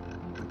reserves.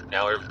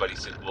 Now everybody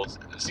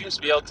seems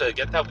to be able to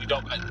get that.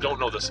 I don't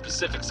know the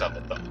specifics of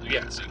it though.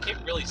 Yeah, so you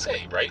can't really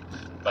say, right?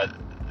 But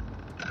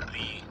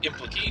the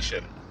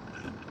implication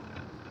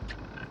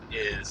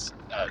is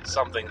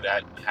something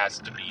that has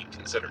to be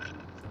considered.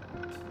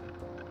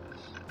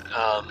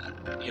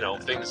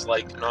 Things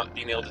like not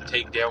being able to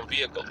take down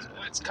vehicles.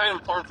 Well, it's kind of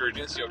important for a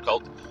Genestealer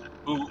Cult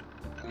who,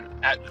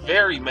 at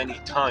very many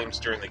times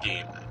during the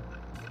game,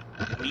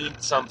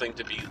 need something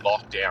to be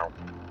locked down.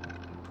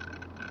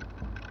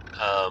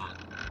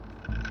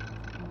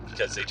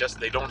 Because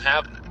they don't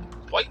have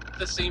quite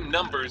the same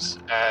numbers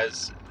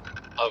as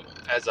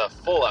a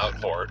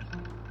full-out horde.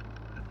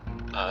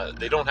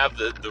 They don't have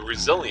the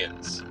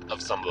resilience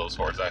of some of those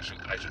hordes, actually,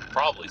 I should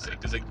probably say,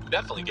 because they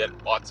definitely get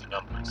lots of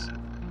numbers.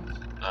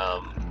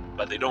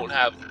 But they don't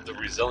have the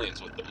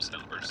resilience with those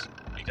numbers,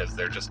 because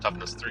they're just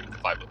toughness 3 with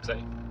 5 up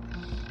save.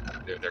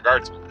 They're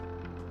guardsmen.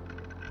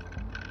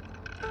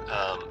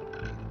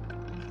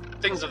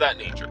 Things of that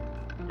nature,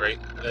 right?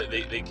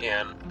 They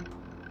can...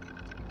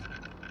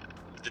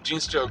 The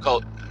Genestealer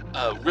Cult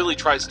really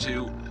tries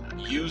to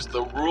use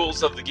the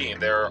rules of the game.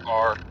 There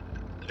are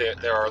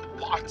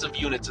lots of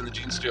units in the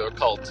Genestealer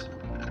Cult,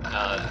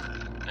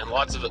 and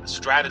lots of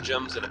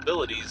stratagems and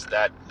abilities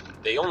that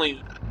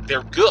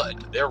they're good.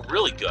 They're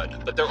really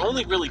good, but they're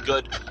only really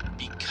good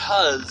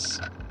because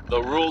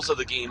the rules of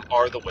the game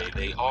are the way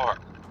they are.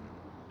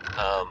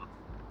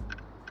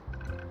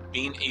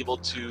 Being able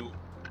to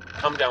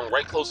come down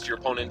right close to your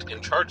opponent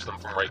and charge them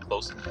from right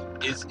close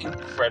is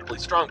incredibly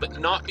strong, but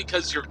not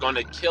because you're going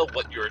to kill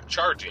what you're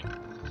charging,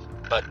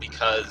 but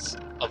because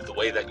of the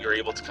way that you're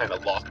able to kind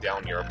of lock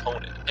down your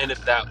opponent. And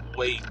if that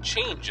way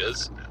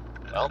changes,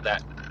 well,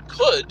 that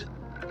could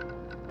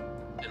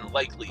and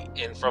likely,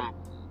 and from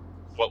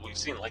what we've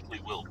seen, likely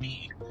will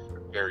be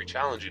very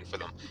challenging for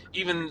them.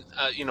 Even,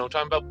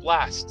 talking about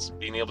blasts,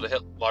 being able to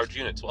hit large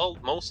units. Well,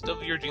 most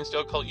of your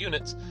Genestealer Cult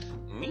units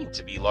need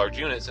to be large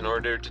units in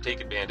order to take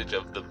advantage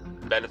of the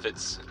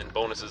benefits and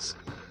bonuses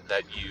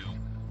that you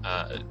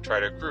try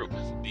to accrue.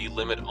 The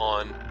limit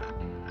on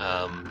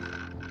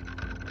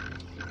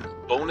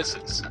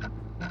bonuses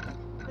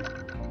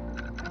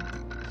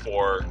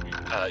for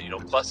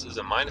pluses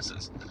and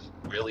minuses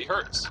really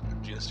hurts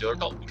Genestealer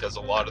Cult, because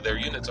a lot of their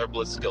units are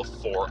Blitz skill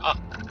 4 up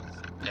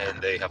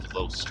and they have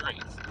low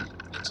strength.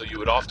 And so you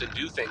would often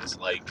do things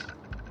like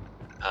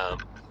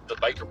the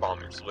Biker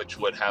Bombers, which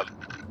would have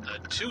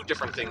 2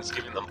 different things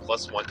giving them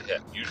 +1 to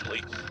hit.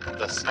 Usually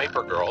the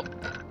Sniper Girl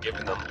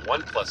giving them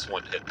 1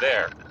 +1 to hit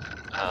there.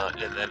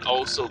 And then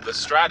also the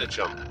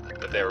Stratagem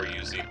that they were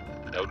using,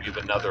 that would give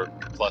another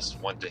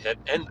 +1 to hit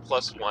and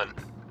 +1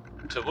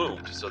 to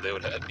wound. So they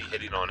would be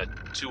hitting on a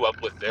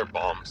 2-up with their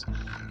bombs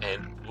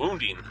and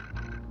wounding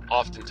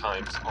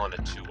oftentimes on a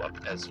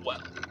 2-up as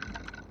well.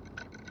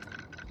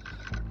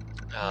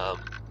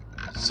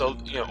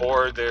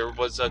 Or there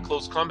was a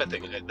close combat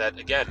thing that,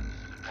 again,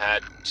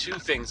 had 2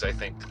 things, I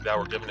think, that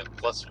were giving it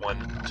 +1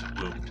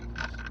 to wound.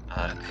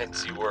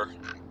 Hence you were...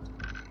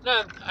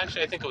 No,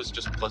 actually, I think it was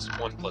just +1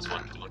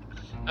 to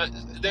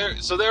wound.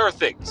 There are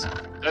things.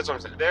 That's what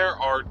I'm saying. There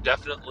are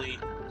definitely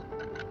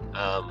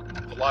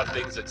a lot of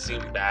things that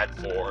seem bad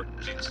for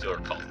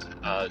Genestealer Cult.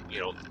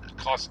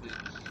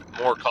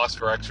 More cost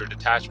for extra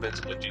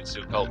detachments when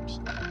Genestealer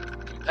Cult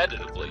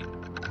competitively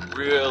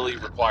really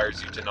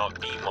requires you to not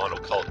be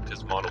monocult,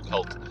 because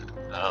monocult,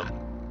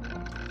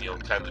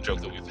 kind of the joke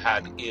that we've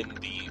had in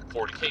the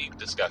 40k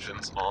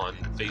discussions on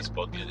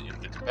Facebook in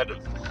the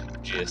competitive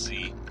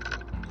GSC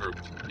group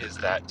is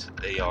that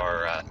they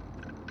are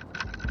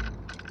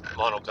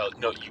monocult.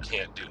 No, you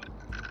can't do it,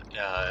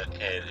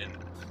 and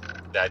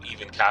that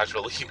even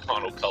casually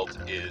monocult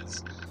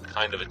is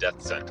kind of a death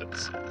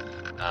sentence.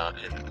 And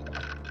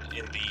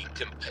in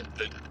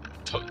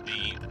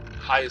the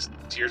highest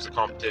tiers of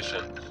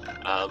competition,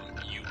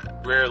 you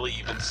rarely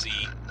even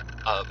see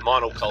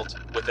monocult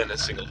within a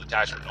single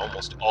detachment.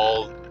 Almost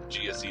all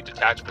GSC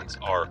detachments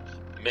are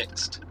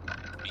mixed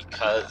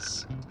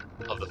because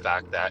of the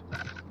fact that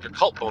your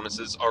cult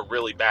bonuses are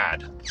really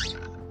bad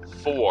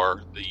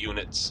for the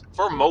units,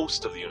 for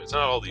most of the units,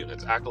 not all the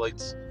units.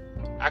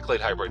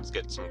 Acolyte hybrids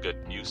get some good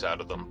use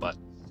out of them, but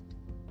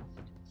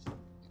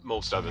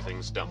most other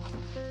things don't.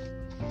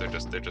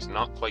 They're just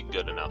not quite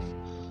good enough.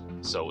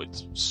 So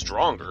it's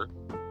stronger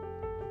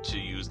to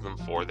use them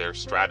for their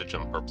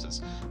stratagem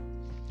purposes.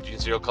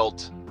 Genestealer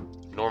Cult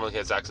normally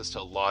has access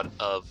to a lot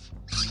of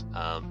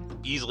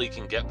easily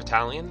can get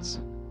battalions,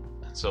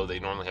 so they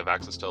normally have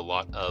access to a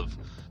lot of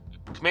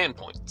command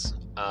points.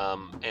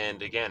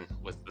 And again,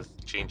 with the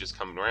changes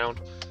coming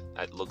around,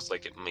 it looks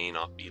like it may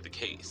not be the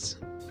case.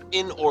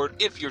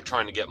 If you're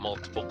trying to get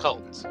multiple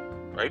cults,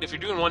 right? If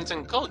you're doing one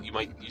single cult,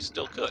 you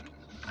still could.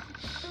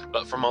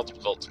 But for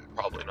multiple cults,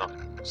 probably not.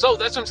 So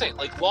that's what I'm saying.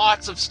 Like,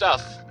 lots of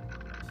stuff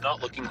not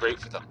looking great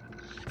for them.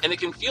 And it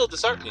can feel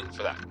disheartening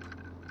for that.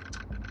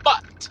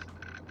 But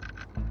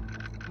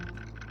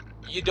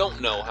you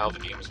don't know how the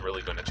game's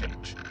really going to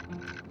change.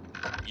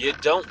 You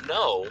don't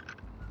know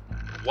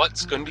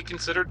what's going to be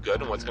considered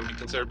good and what's going to be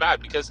considered bad.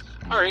 Because,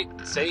 alright,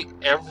 say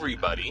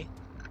everybody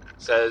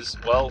says,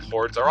 well,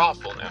 hordes are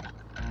awful now.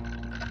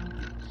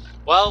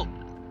 Well,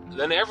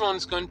 then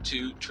everyone's going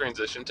to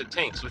transition to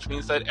tanks, which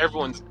means that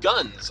everyone's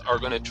guns are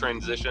going to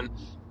transition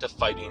to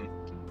fighting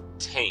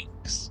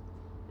tanks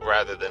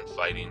rather than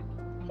fighting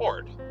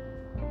horde.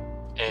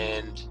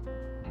 And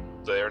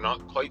they're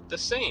not quite the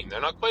same.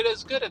 They're not quite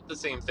as good at the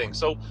same thing.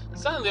 So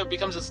suddenly there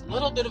becomes this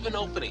little bit of an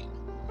opening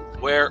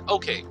where,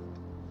 okay,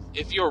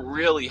 if you're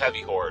really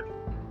heavy horde,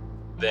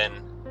 then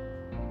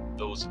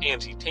those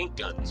anti-tank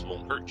guns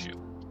won't hurt you.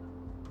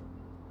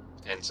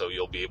 And so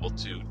you'll be able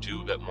to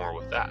do a bit more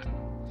with that.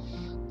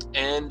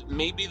 And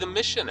maybe the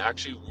mission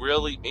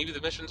maybe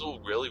the missions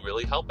will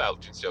really help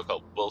out Genestealer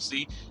Cult. We'll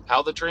see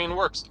how the terrain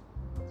works.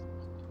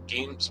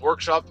 Games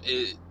Workshop,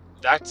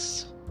 that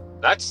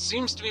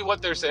seems to be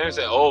what they're saying. They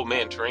say, oh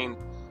man, terrain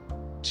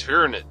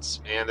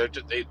Tyranids, man,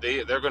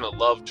 they're gonna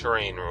love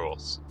terrain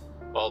rules.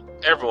 Well,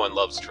 everyone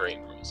loves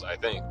terrain rules, I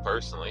think,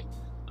 personally.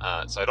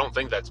 So I don't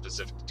think that's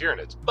specific to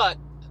Tyranids. But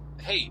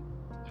hey,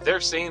 if they're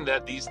saying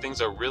that these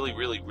things are really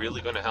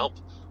going to help,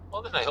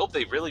 well then I hope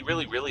they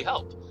really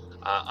help.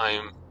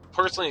 I'm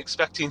personally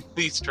expecting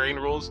these terrain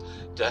rules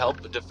to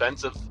help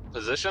defensive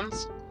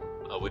positions,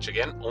 which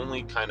again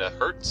only kind of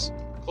hurts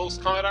close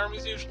combat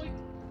armies usually.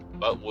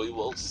 But we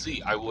will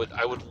see. I would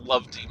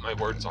love to eat my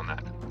words on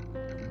that.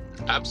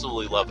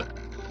 Absolutely love it.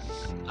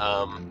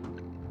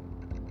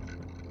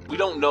 we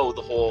don't know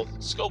the whole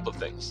scope of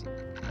things.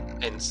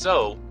 And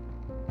so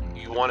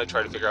you want to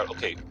try to figure out,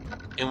 okay,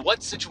 in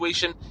what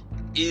situation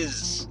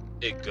is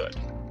it good?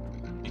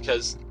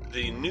 Because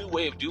the new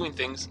way of doing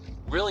things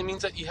really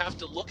means that you have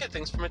to look at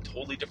things from a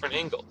totally different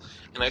angle.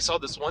 And I saw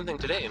this one thing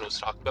today, and it was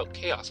talking about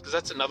chaos, because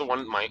that's another one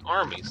of my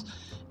armies.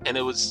 And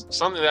it was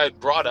something that I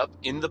brought up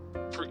in the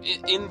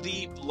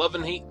love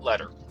and hate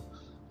letter.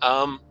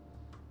 And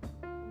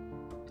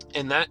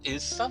that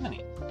is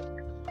summoning.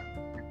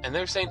 And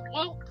they're saying,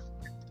 well,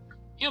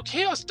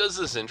 chaos does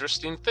this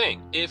interesting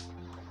thing. If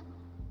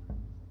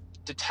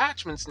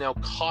detachments now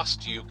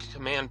cost you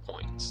command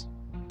points,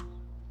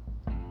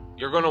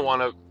 you're going to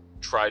want to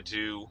try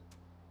to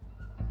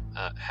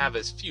have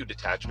as few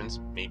detachments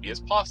maybe as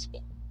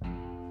possible.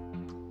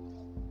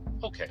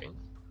 Okay.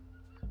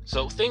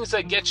 So things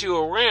that get you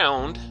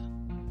around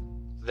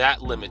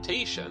that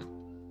limitation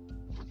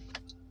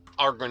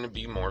are going to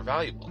be more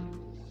valuable.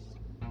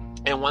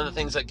 And one of the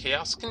things that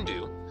Chaos can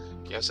do,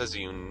 Chaos has a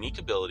unique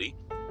ability,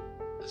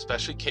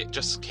 especially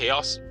just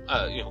Chaos,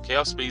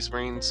 Chaos Space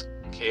Marines,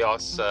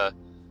 Chaos,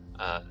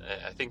 I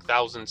think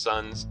Thousand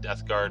Suns,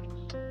 Death Guard,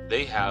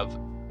 they have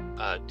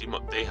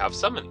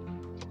summoning.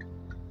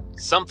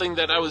 Something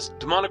that I was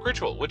demonic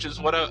ritual, which is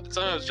something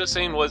I was just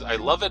saying was I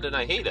love it and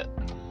I hate it.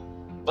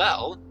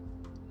 Well,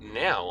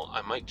 now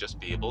I might just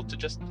be able to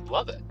just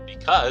love it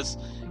because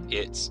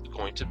it's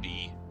going to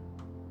be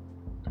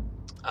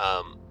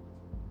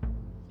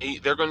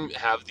they're going to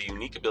have the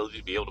unique ability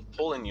to be able to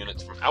pull in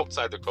units from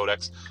outside their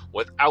codex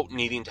without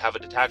needing to have a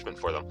detachment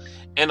for them.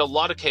 And a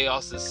lot of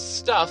Chaos's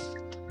stuff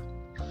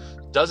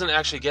doesn't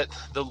actually get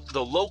the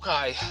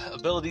loci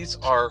abilities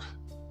are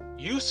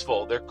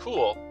useful, they're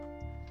cool,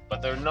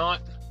 but they're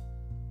not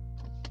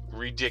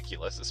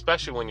ridiculous,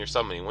 especially when you're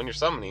summoning. When you're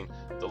summoning,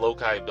 the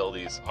loci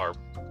abilities are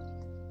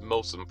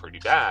most of them pretty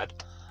bad.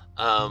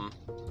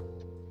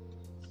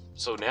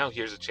 So now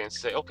here's a chance to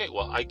say, okay,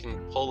 well, I can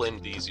pull in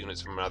these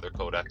units from another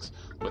codex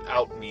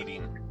without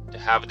needing to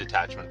have a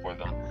detachment for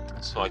them.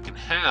 So I can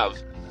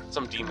have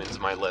some demons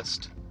in my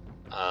list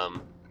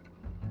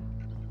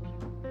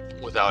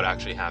without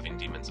actually having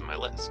demons in my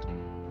list.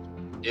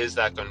 Is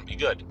that going to be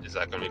good? Is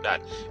that going to be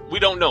bad? We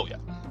don't know yet.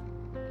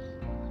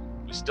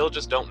 We still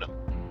just don't know.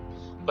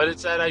 But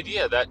it's that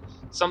idea that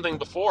something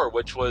before,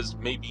 which was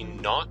maybe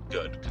not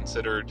good,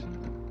 considered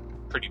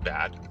pretty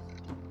bad,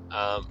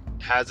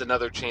 has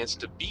another chance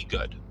to be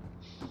good.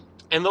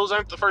 And those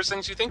aren't the first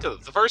things you think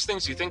of. The first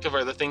things you think of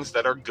are the things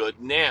that are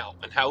good now.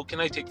 And how can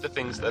I take the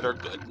things that are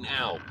good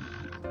now?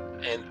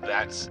 And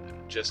that's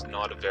just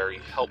not a very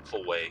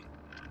helpful way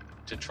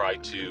to try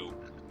to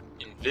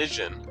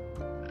envision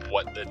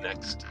what the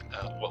next,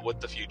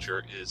 what the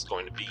future is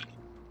going to be.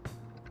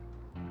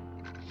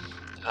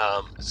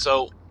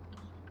 So,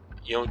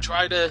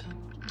 try to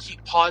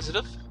keep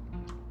positive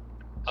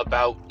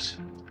about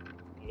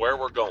where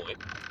we're going,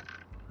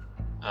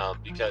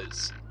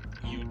 because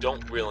you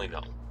don't really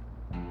know.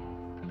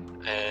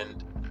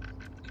 And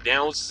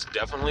now's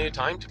definitely a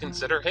time to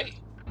consider, hey,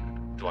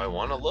 do I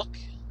want to look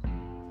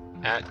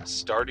at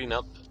starting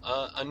up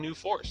a new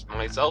force?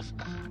 Myself,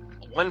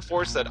 one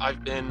force that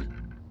I've been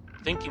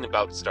thinking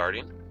about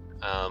starting,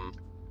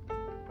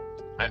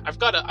 I've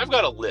got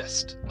a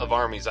list of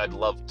armies I'd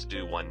love to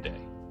do one day,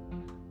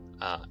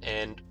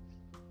 and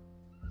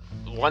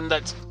one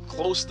that's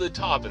close to the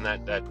top, and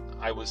that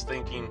I was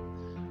thinking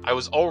I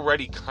was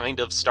already kind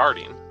of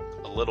starting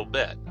a little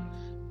bit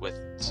with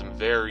some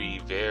very,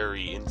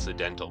 very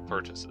incidental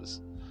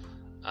purchases,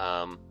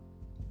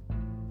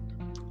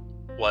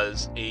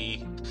 was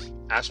a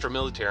Astra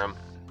Militarum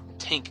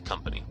tank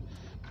company,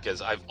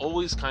 because I've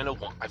always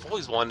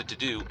wanted to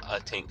do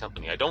a tank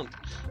company.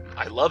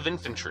 I love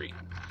infantry.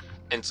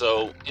 And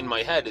so in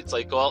my head, it's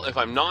like, well, if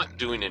I'm not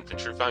doing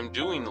infantry, if I'm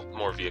doing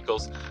more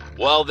vehicles,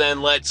 well,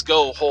 then let's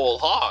go whole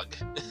hog.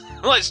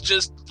 let's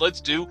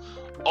do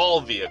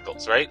all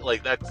vehicles, right?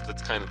 Like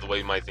that's kind of the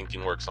way my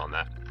thinking works on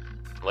that.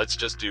 Let's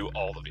just do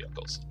all the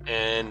vehicles.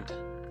 And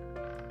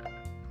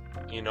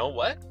you know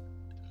what?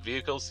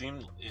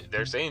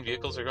 They're saying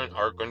vehicles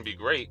are going to be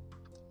great.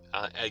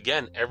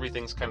 Again,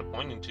 everything's kind of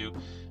pointing to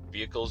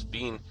vehicles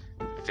being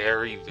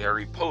very,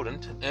 very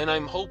potent. And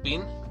I'm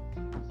hoping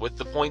with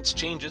the points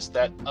changes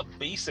that a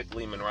basic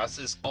Leman Russ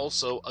is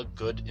also a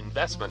good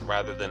investment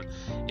rather than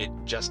it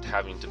just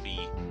having to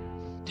be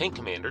tank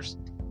commanders.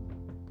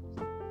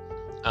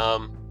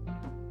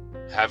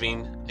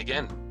 Having,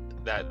 again,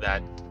 that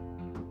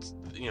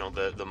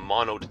the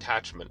mono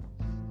detachment,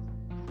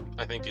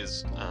 I think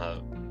is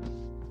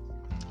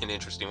an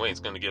interesting way. It's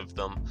going to give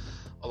them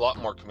a lot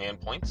more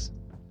command points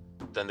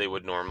than they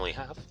would normally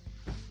have.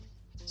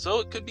 So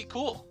it could be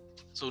cool.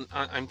 So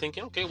I'm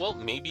thinking, okay, well,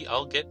 maybe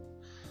I'll get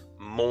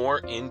more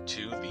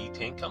into the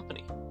tank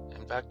company.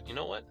 In fact, you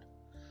know what?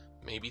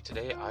 Maybe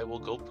today I will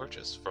go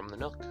purchase from the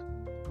Nook.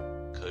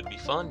 Could be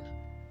fun.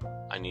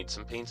 I need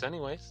some paints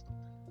anyways.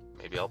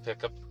 Maybe I'll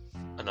pick up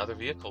another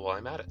vehicle while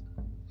I'm at it.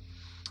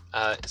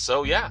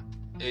 So yeah,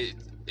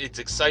 it's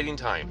exciting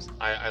times.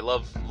 I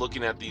love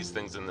looking at these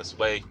things in this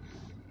way,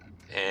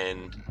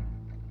 and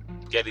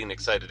getting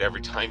excited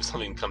every time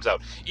something comes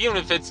out. Even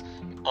if it's,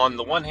 on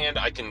the one hand,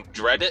 I can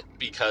dread it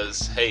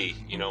because, hey,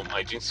 you know,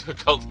 my Genestealer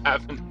cult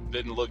haven't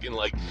been looking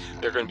like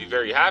they're going to be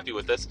very happy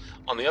with this.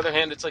 On the other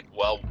hand, it's like,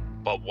 well,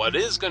 but what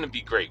is going to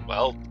be great?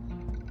 Well,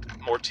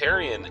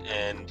 Mortarion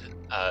and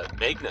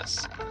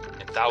Magnus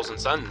and Thousand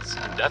Suns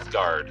and Death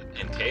Guard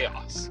and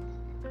Chaos.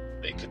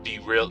 They could be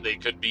real. They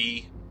could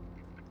be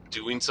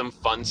doing some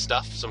fun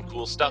stuff, some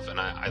cool stuff, and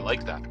I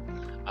like that.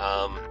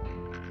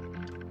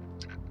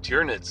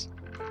 Tyranids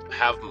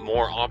have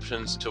more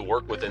options to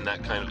work within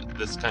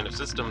this kind of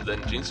system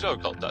than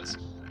Genestealer Cult does.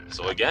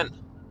 So again,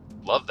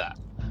 love that.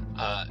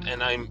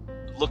 And I'm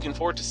looking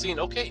forward to seeing,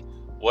 okay,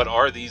 what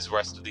are these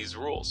rest of these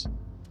rules?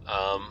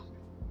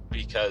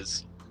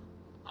 Because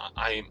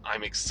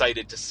I'm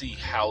excited to see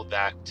how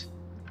that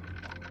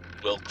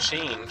will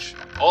change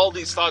all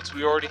these thoughts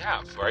we already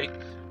have, right?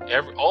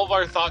 All of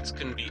our thoughts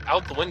can be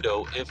out the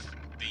window if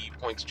the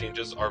points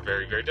changes are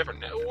very, very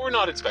different. We're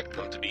not expecting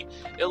them to be.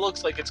 It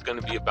looks like it's going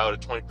to be about a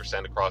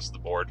 20% across the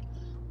board.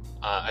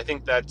 I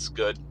think that's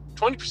good.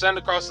 20%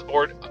 across the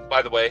board,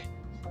 by the way,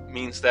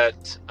 means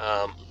that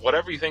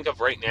whatever you think of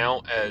right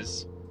now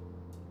as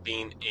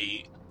being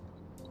a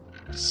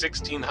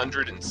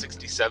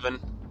 1,667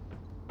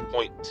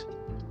 point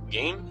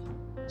game,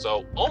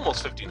 so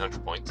almost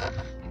 1,500 points,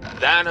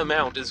 that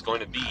amount is going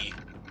to be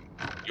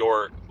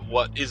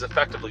what is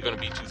effectively going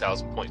to be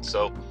 2,000 points.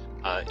 So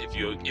if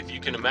you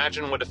can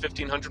imagine what a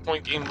 1,500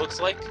 point game looks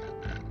like,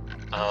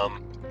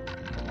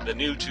 the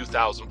new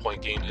 2,000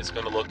 point game is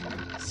going to look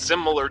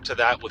similar to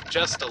that with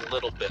just a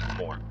little bit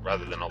more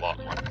rather than a lot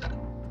more.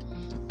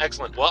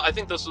 Excellent. Well, I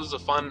think this was a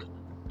fun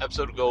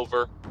episode to go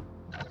over.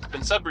 It's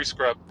been Sudbury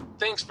Scrub.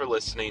 Thanks for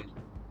listening.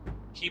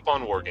 Keep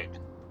on wargaming.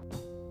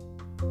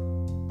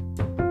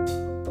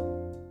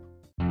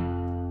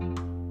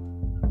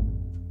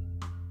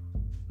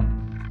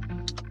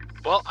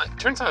 Well, it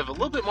turns out I have a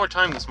little bit more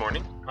time this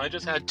morning. I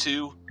just had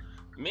to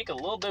make a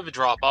little bit of a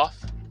drop-off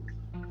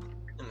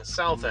in the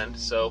south end,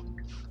 so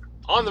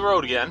on the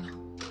road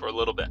again for a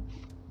little bit.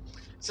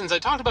 Since I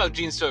talked about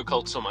Genestealer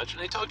Cult so much,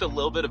 and I talked a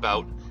little bit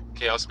about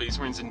Chaos Space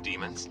Marines and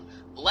Demons,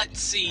 let's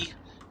see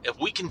if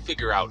we can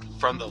figure out,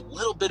 from the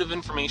little bit of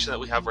information that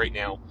we have right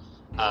now,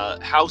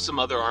 how some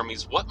other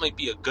armies, what might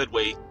be a good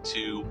way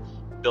to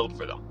build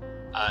for them.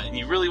 And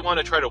you really want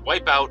to try to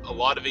wipe out a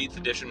lot of 8th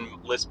edition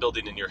list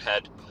building in your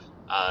head.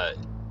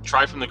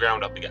 Try from the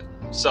ground up again.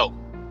 So,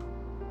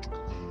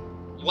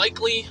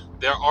 likely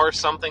there are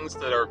some things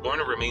that are going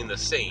to remain the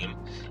same,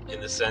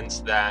 in the sense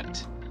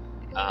that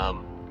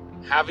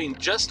having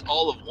just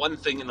all of one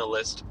thing in the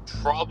list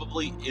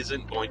probably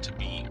isn't going to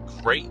be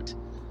great,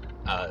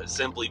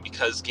 simply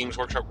because Games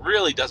Workshop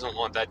really doesn't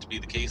want that to be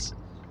the case.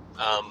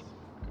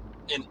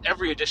 In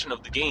every edition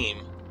of the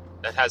game,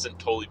 that hasn't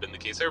totally been the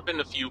case. There have been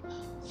a few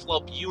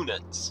flub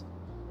units,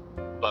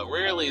 but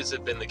rarely has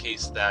it been the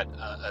case that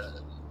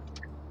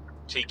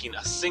taking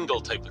a single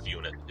type of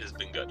unit has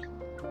been good.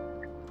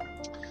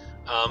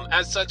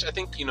 As such, I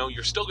think,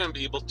 you're still going to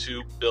be able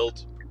to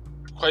build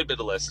quite a bit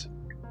of list.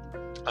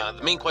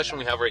 The main question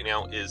we have right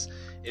now is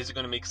it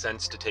going to make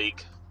sense to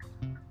take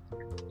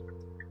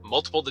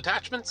multiple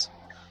detachments,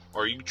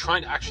 or are you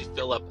trying to actually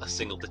fill up a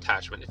single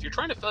detachment? If you're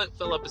trying to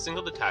fill up a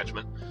single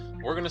detachment,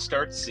 we're going to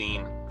start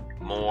seeing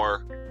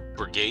more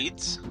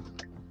brigades.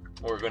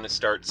 We're going to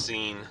start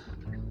seeing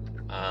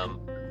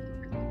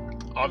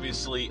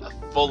obviously a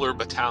fuller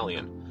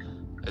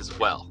battalion as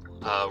well.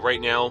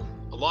 Right now,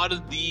 a lot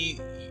of the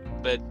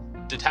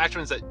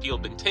detachments that people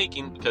have been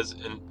taking, because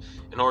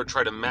in order to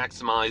try to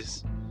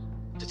maximize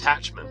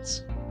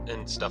detachments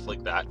and stuff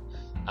like that,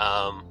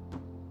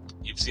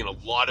 you've seen a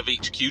lot of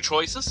HQ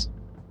choices,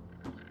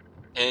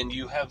 and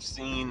you have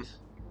seen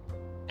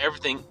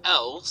everything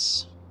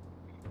else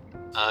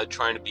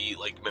trying to be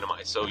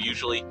minimized. So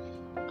usually,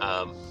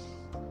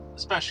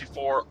 especially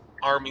for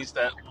armies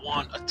that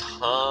want a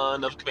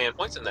ton of command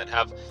points and that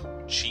have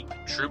cheap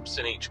troops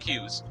and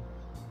HQs,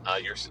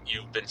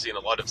 you've been seeing a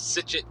lot of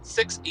 6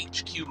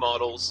 HQ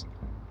models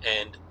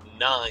and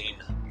 9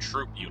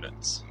 troop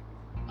units.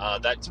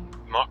 That's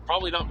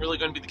probably not really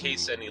going to be the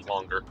case any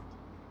longer.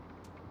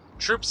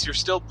 Troops, you're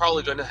still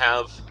probably going to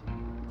have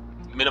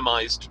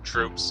minimized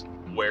troops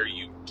where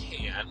you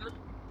can,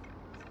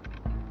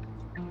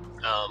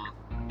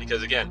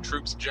 because again,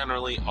 troops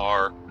generally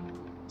are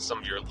some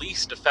of your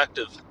least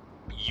effective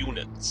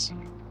units,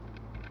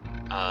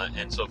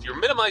 and so if you're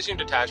minimizing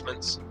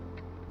detachments,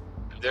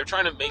 they're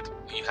trying to make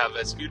you have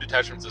as few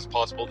detachments as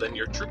possible, then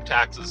your troop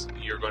taxes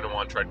you're going to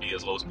want to try to be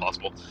as low as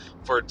possible.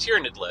 For a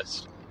Tyranid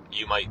list,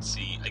 you might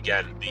see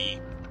again the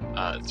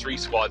 3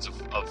 squads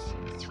of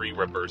 3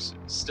 Rippers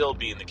still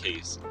being the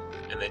case,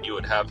 and then you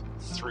would have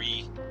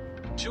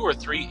 2 or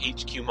 3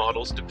 HQ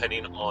models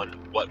depending on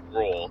what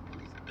role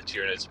the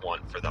Tyranids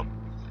want for them.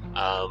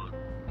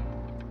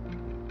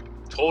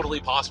 Totally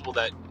possible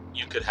that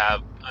you could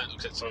have,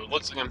 so it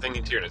looks like I'm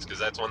thinking Tyranids because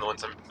that's one of the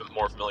ones I'm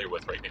more familiar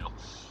with right now.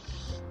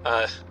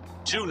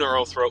 2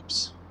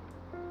 Neurothropes,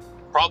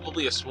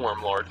 probably a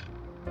Swarm Lord.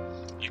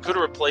 You could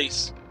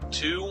replace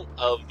 2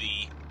 of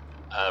the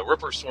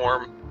Ripper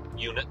Swarm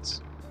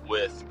units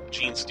with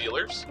Gene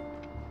Stealers,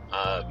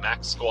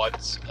 max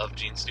squads of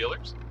Gene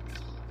Stealers,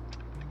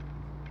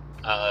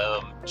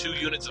 2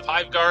 units of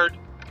Hive Guard,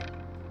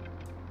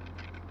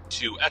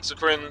 2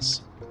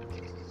 Exocrines,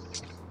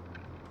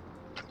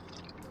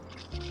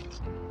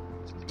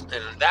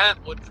 and that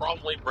would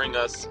probably bring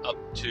us up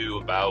to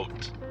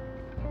about,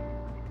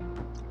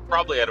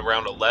 probably at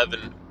around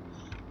 11,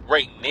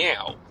 right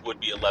now would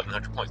be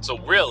 1,100 points. So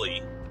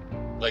really,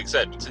 like I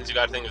said, since you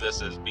got to think of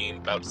this as being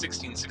about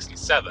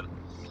 1667,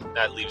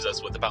 that leaves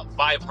us with about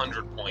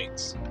 500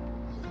 points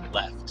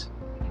left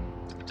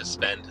to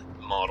spend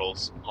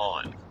models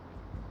on.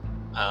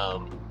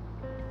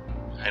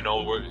 I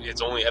know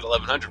it's only at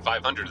 1,100,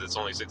 500, it's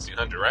only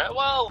 1,600, right?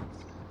 Well,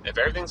 if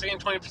everything's getting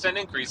 20%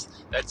 increase,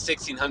 that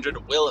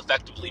 1,600 will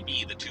effectively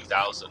be the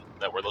 2,000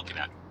 that we're looking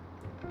at.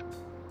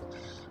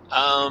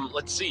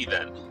 Let's see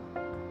then.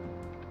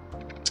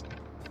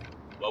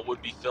 What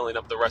would be filling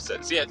up the rest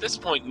of it? See, at this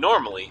point,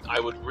 normally, I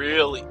would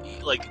really,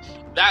 like,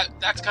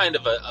 that's kind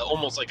of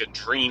almost like a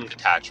dream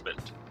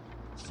detachment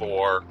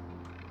for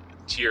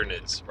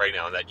Tyranids right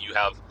now, that you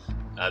have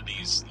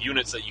these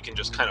units that you can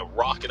just kind of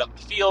rocket up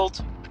the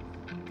field.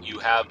 You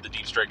have the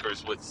Deep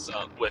Strikers with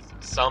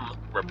some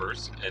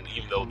Rippers, and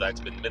even though that's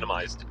been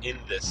minimized in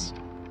this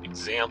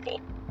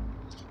example,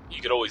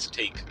 you could always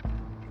take,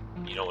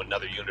 you know,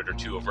 another unit or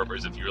 2 of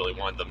Rippers if you really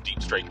want them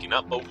deep striking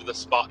up over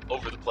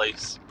the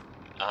place.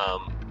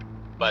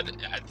 But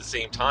at the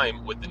same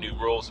time, with the new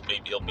rules,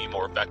 maybe it'll be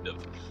more effective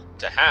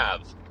to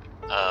have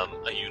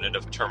a unit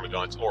of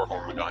Termagants or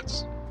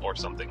Hormagaunts or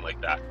something like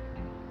that.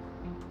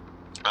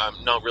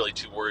 I'm not really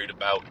too worried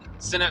about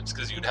Synapse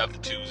because you'd have the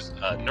 2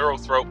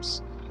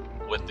 Neurothropes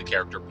with the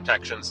character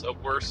protections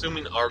that we're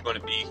assuming are going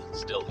to be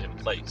still in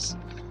place.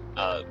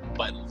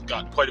 But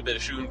got quite a bit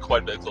of shooting,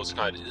 quite a bit of close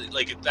combat.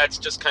 Like, that's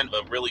just kind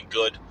of a really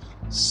good,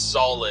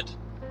 solid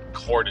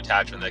core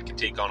detachment that can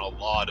take on a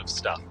lot of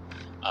stuff.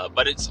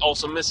 But it's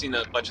also missing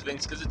a bunch of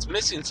things because it's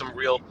missing some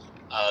real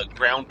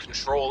ground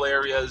control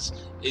areas.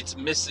 It's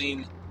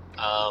missing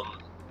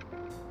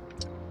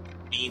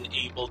being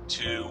able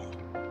to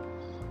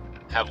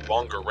have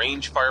longer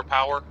range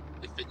firepower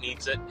if it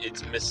needs it.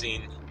 It's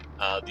missing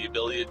the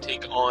ability to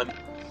take on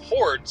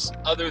hordes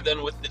other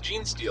than with the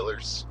Gene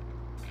Stealers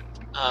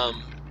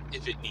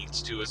if it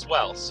needs to as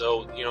well.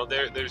 So, you know,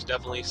 there's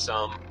definitely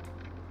some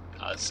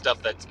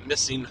stuff that's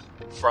missing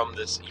from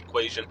this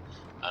equation.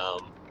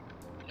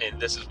 And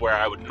this is where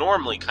I would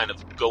normally kind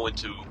of go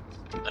into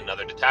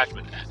another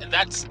detachment. And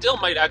that still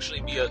might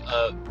actually be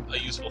a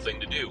useful thing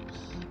to do.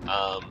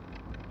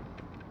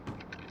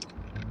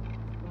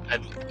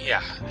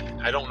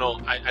 I don't know.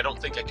 I don't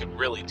think I could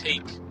really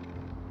take,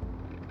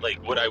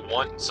 like, what I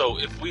want. So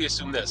if we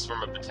assume this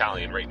from a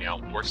battalion right now,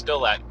 we're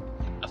still at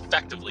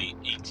effectively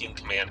 18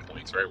 command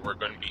points, right? We're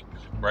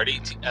at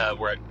 18,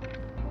 we're at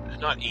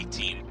not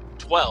 18,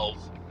 12.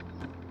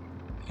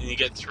 And you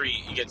get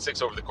 3, you get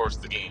 6 over the course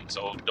of the game.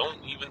 So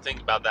don't even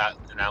think about that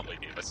in that way,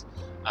 Davis.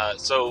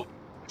 So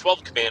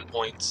 12 command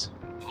points,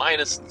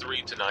 minus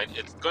 3 to 9.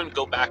 It's going to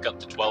go back up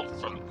to 12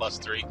 from the plus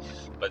 3.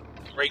 But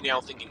right now,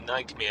 thinking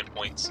 9 command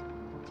points.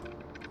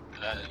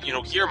 You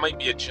know, here might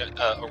be a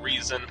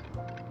reason,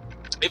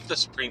 if the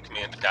Supreme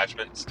Command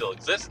Detachment still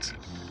exists,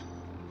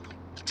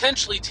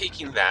 potentially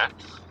taking that,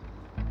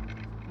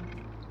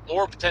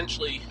 or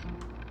potentially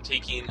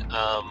taking,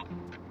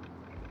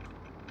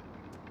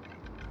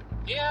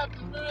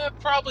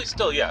 probably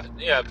still,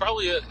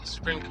 probably a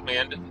Supreme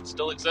Command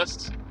still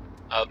exists.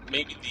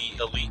 Maybe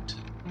the Elite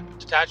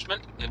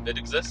Detachment, if it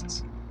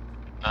exists.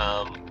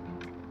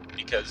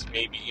 Because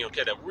maybe, you know,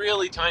 get a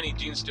really tiny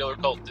Gene Stealer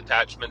Cult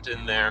detachment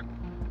in there,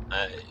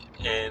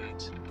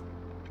 and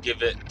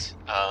give it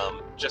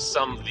just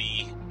some of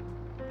the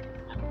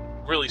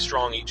really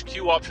strong HQ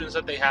options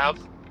that they have.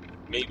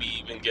 Maybe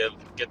even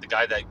get the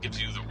guy that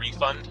gives you the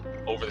refund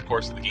over the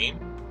course of the game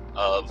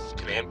of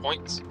command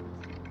points.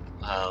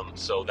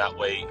 So that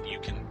way you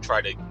can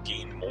try to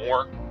gain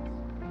more,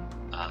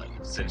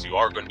 since you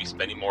are going to be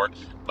spending more.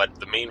 But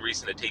the main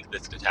reason to take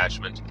this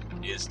detachment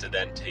is to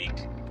then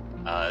take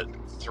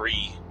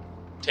 3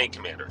 tank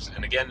commanders.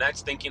 And again,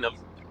 that's thinking of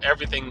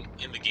everything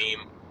in the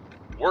game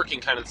working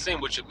kind of the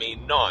same, which it may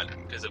not,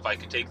 because if I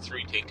could take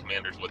 3 tank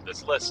commanders with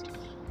this list,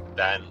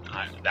 then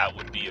that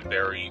would be a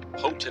very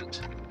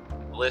potent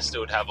list. It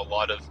would have a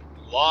lot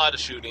of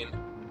shooting,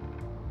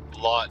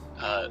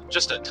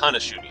 just a ton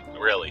of shooting,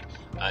 really.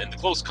 And the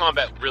close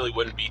combat really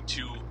wouldn't be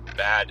too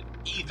bad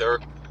either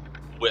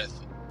with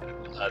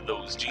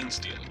those Gene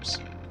Stealers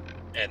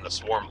and the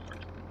Swarm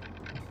Lord.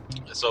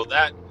 So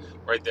that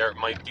right there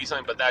might be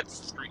something, but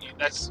that's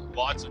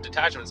lots of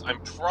detachments.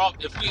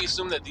 If we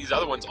assume that these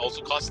other ones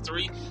also cost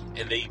 3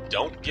 and they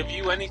don't give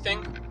you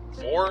anything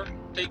for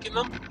taking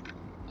them,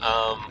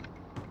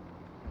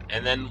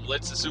 and then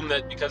let's assume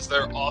that because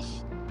they're off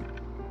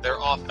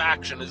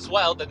faction as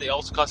well, that they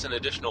also cost an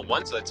additional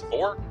 1, so that's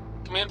 4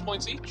 command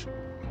points each.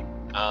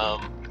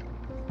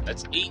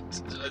 That's 8.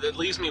 That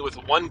leaves me with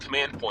 1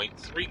 command point.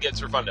 3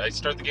 gets refunded. I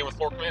start the game with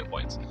 4 command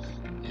points.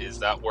 Is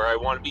that where I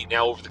want to be?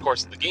 Now, over the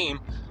course of the game,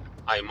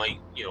 I might,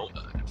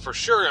 for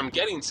sure I'm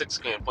getting 6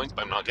 command points,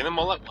 but I'm not getting them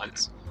all at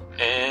once.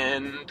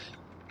 And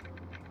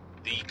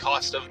the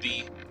cost of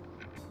the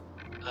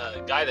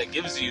guy that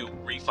gives you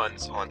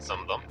refunds on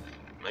some of them,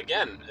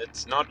 again,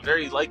 it's not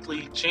very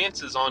likely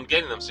chances on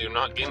getting them, so you're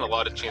not getting a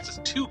lot of chances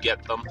to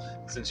get them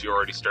since you're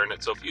already starting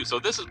at so few. So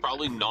this is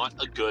probably not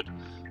a good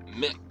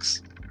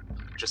mix,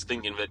 just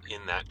thinking of it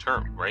in that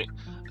term, right?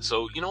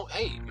 So,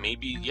 hey,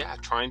 maybe,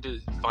 trying to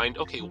find,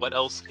 okay, what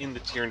else in the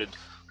Tyranid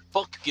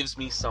book gives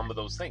me some of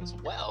those things?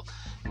 Well,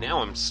 now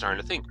I'm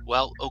starting to think,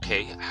 well,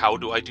 okay, how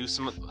do I do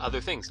some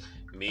other things?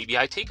 Maybe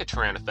I take a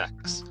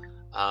Tyrannifex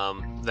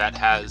that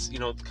has,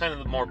 kind of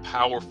the more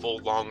powerful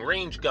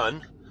long-range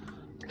gun,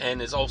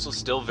 and is also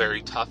still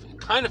very tough. It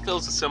kind of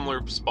fills a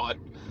similar spot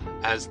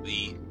as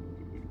the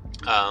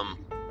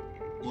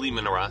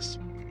Lemonras.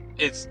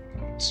 It's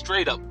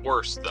straight up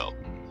worse, though.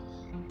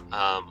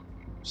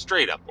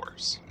 Straight up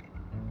worse.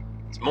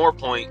 It's more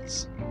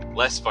points,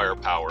 less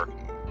firepower.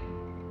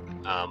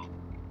 I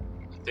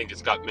think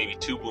it's got maybe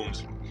 2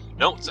 wounds.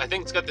 No, I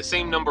think it's got the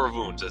same number of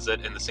wounds as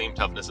it, and the same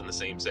toughness and the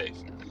same save.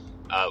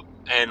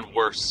 And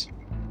worse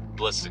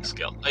ballistic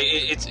skill.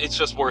 It's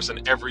just worse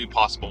in every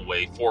possible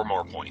way for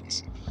more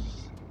points.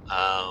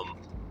 I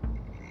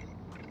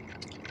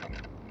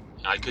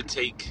could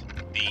take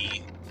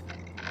the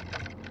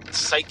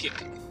psychic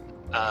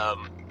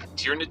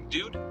Tyranid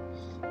dude.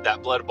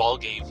 That blood ball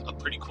gave a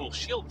pretty cool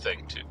shield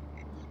thing too.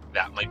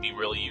 That might be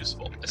really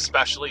useful,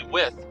 especially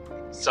with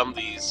some of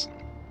these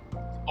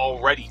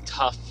already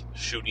tough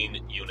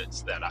shooting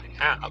units that I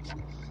have.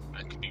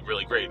 That could be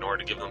really great in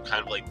order to give them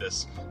kind of like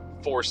this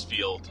force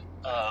field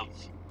of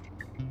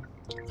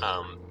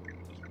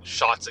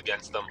shots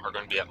against them are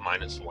going to be at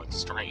 -1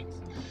 strength,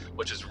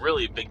 which is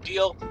really a big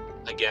deal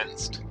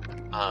against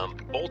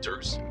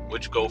bolters,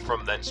 which go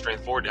from then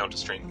strength 4 down to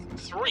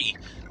strength 3,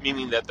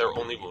 meaning that they're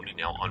only wounding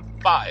now on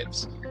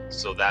 5s.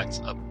 So that's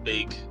a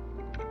big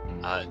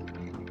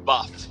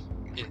buff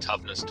in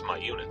toughness to my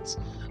units.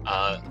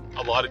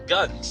 A lot of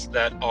guns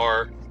that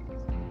are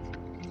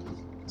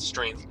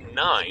strength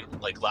 9,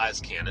 like las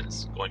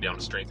cannons, going down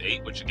to strength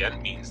 8, which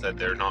again means that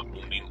they're not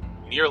wounding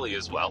nearly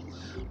as well,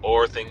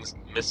 or things,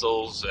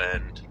 missiles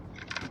and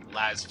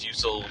las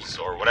fusils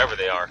or whatever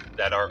they are,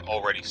 that are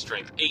already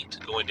strength 8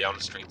 going down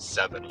to strength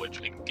 7, which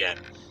again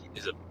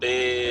is a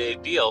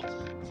big deal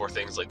for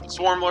things like the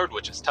Swarmlord,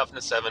 which is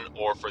toughness 7,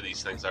 or for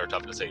these things that are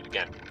toughness 8,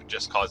 again,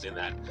 just causing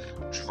that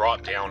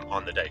drop down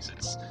on the dice.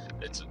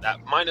 It's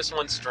that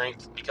 -1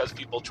 strength, because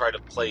people try to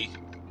play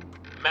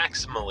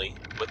maximally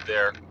with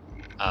their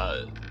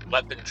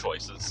weapon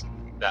choices.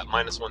 That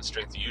 -1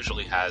 strength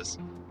usually has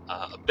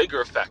a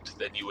bigger effect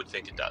than you would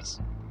think it does.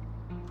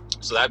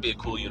 So that'd be a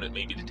cool unit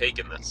maybe to take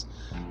in this.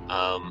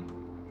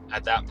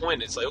 At that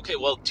point, it's like, okay,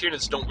 well,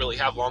 Tyranids don't really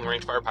have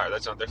long-range firepower.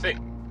 That's not their thing.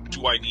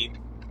 Do I need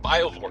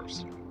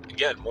Biovores?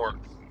 Again, more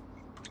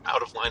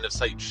out of line of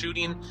sight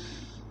shooting,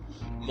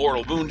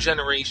 mortal wound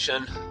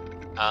generation,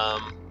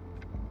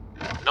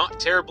 not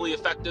terribly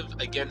effective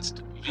against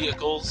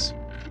vehicles.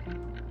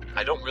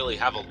 I don't really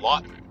have a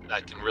lot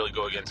that can really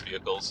go against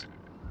vehicles.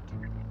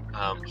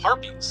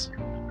 Harpies.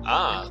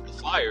 The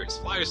Flyers.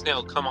 Flyers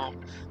now come off.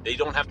 They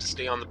don't have to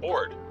stay on the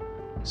board.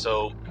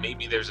 So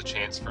maybe there's a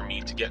chance for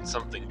me to get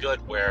something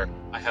good where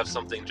I have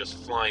something just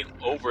flying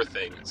over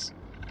things.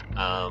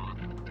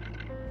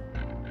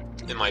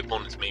 And my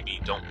opponents maybe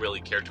don't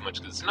really care too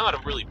much because it's not a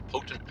really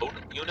potent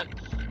unit.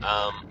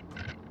 I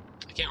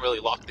can't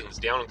really lock things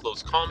down in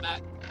close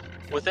combat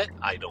with it,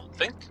 I don't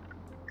think.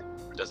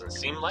 Doesn't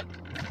seem like.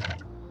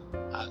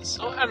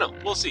 So I don't know.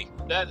 We'll see.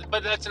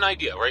 But that's an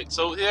idea, right?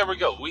 So there we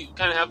go. We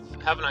kind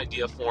of have an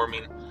idea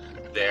forming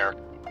there.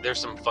 There's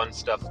some fun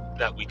stuff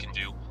that we can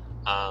do.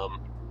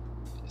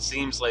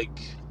 Seems like,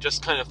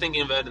 just kind of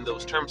thinking of it in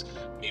those terms,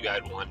 maybe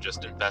I'd want to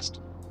just invest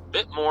a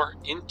bit more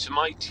into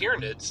my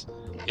Tyranids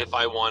if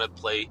I want to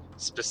play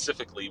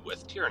specifically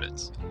with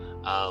Tyranids.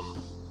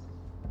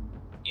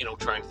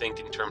 Try and think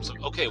in terms of,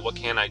 okay, what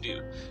can I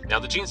do? Now,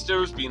 the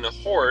Genestealers, being a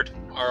horde,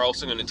 are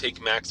also going to take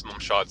maximum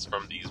shots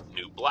from these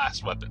new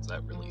blast weapons.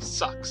 That really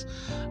sucks.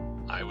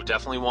 I would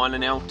definitely want to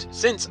now,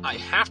 since I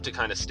have to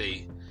kind of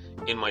stay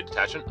in my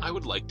detachment, I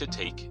would like to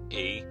take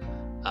a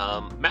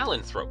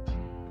Malanthrope.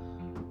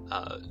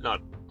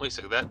 Wait a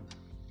second, that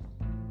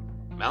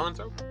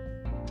Malanthrope?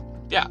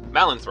 Yeah,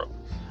 Malanthrope.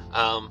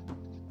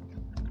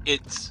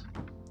 It's,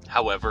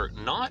 however,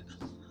 not.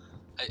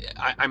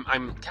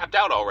 I'm capped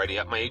out already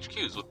at my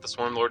HQs with the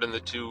Swarmlord and the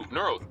 2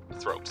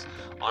 Neurothropes.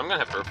 Well, I'm gonna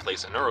have to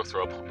replace a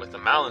Neurothrope with a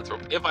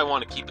Malanthrope if I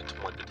want to keep it to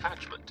 1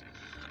 detachment.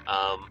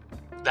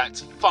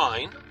 That's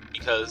fine,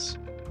 because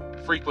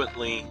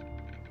frequently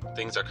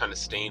things are kind of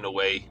staying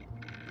away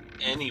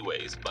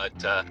anyways, but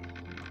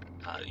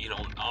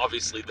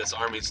obviously this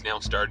army's now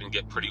starting to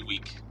get pretty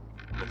weak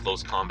in the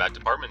close combat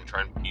department and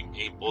trying to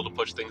be able to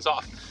push things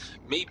off.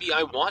 Maybe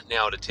I want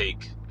now to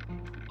take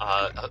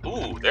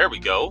ooh, there we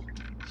go.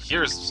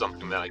 Here's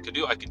something that I could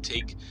do. I could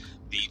take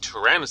the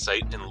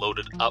Tyrannocyte and load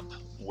it up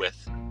with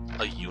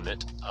a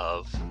unit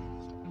of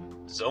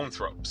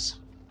Zonethropes,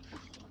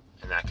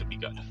 and that could be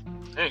good.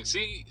 Anyway,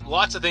 see,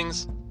 lots of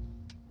things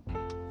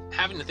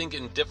having to think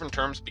in different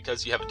terms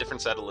because you have a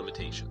different set of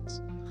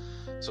limitations.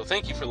 So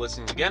thank you for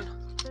listening again.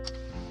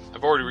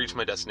 I've already reached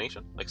my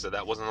destination. Like I said,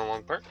 that wasn't a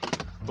long part.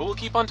 But we'll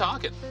keep on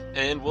talking.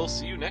 And we'll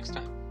see you next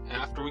time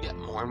after we get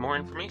more and more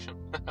information.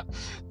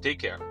 Take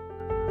care.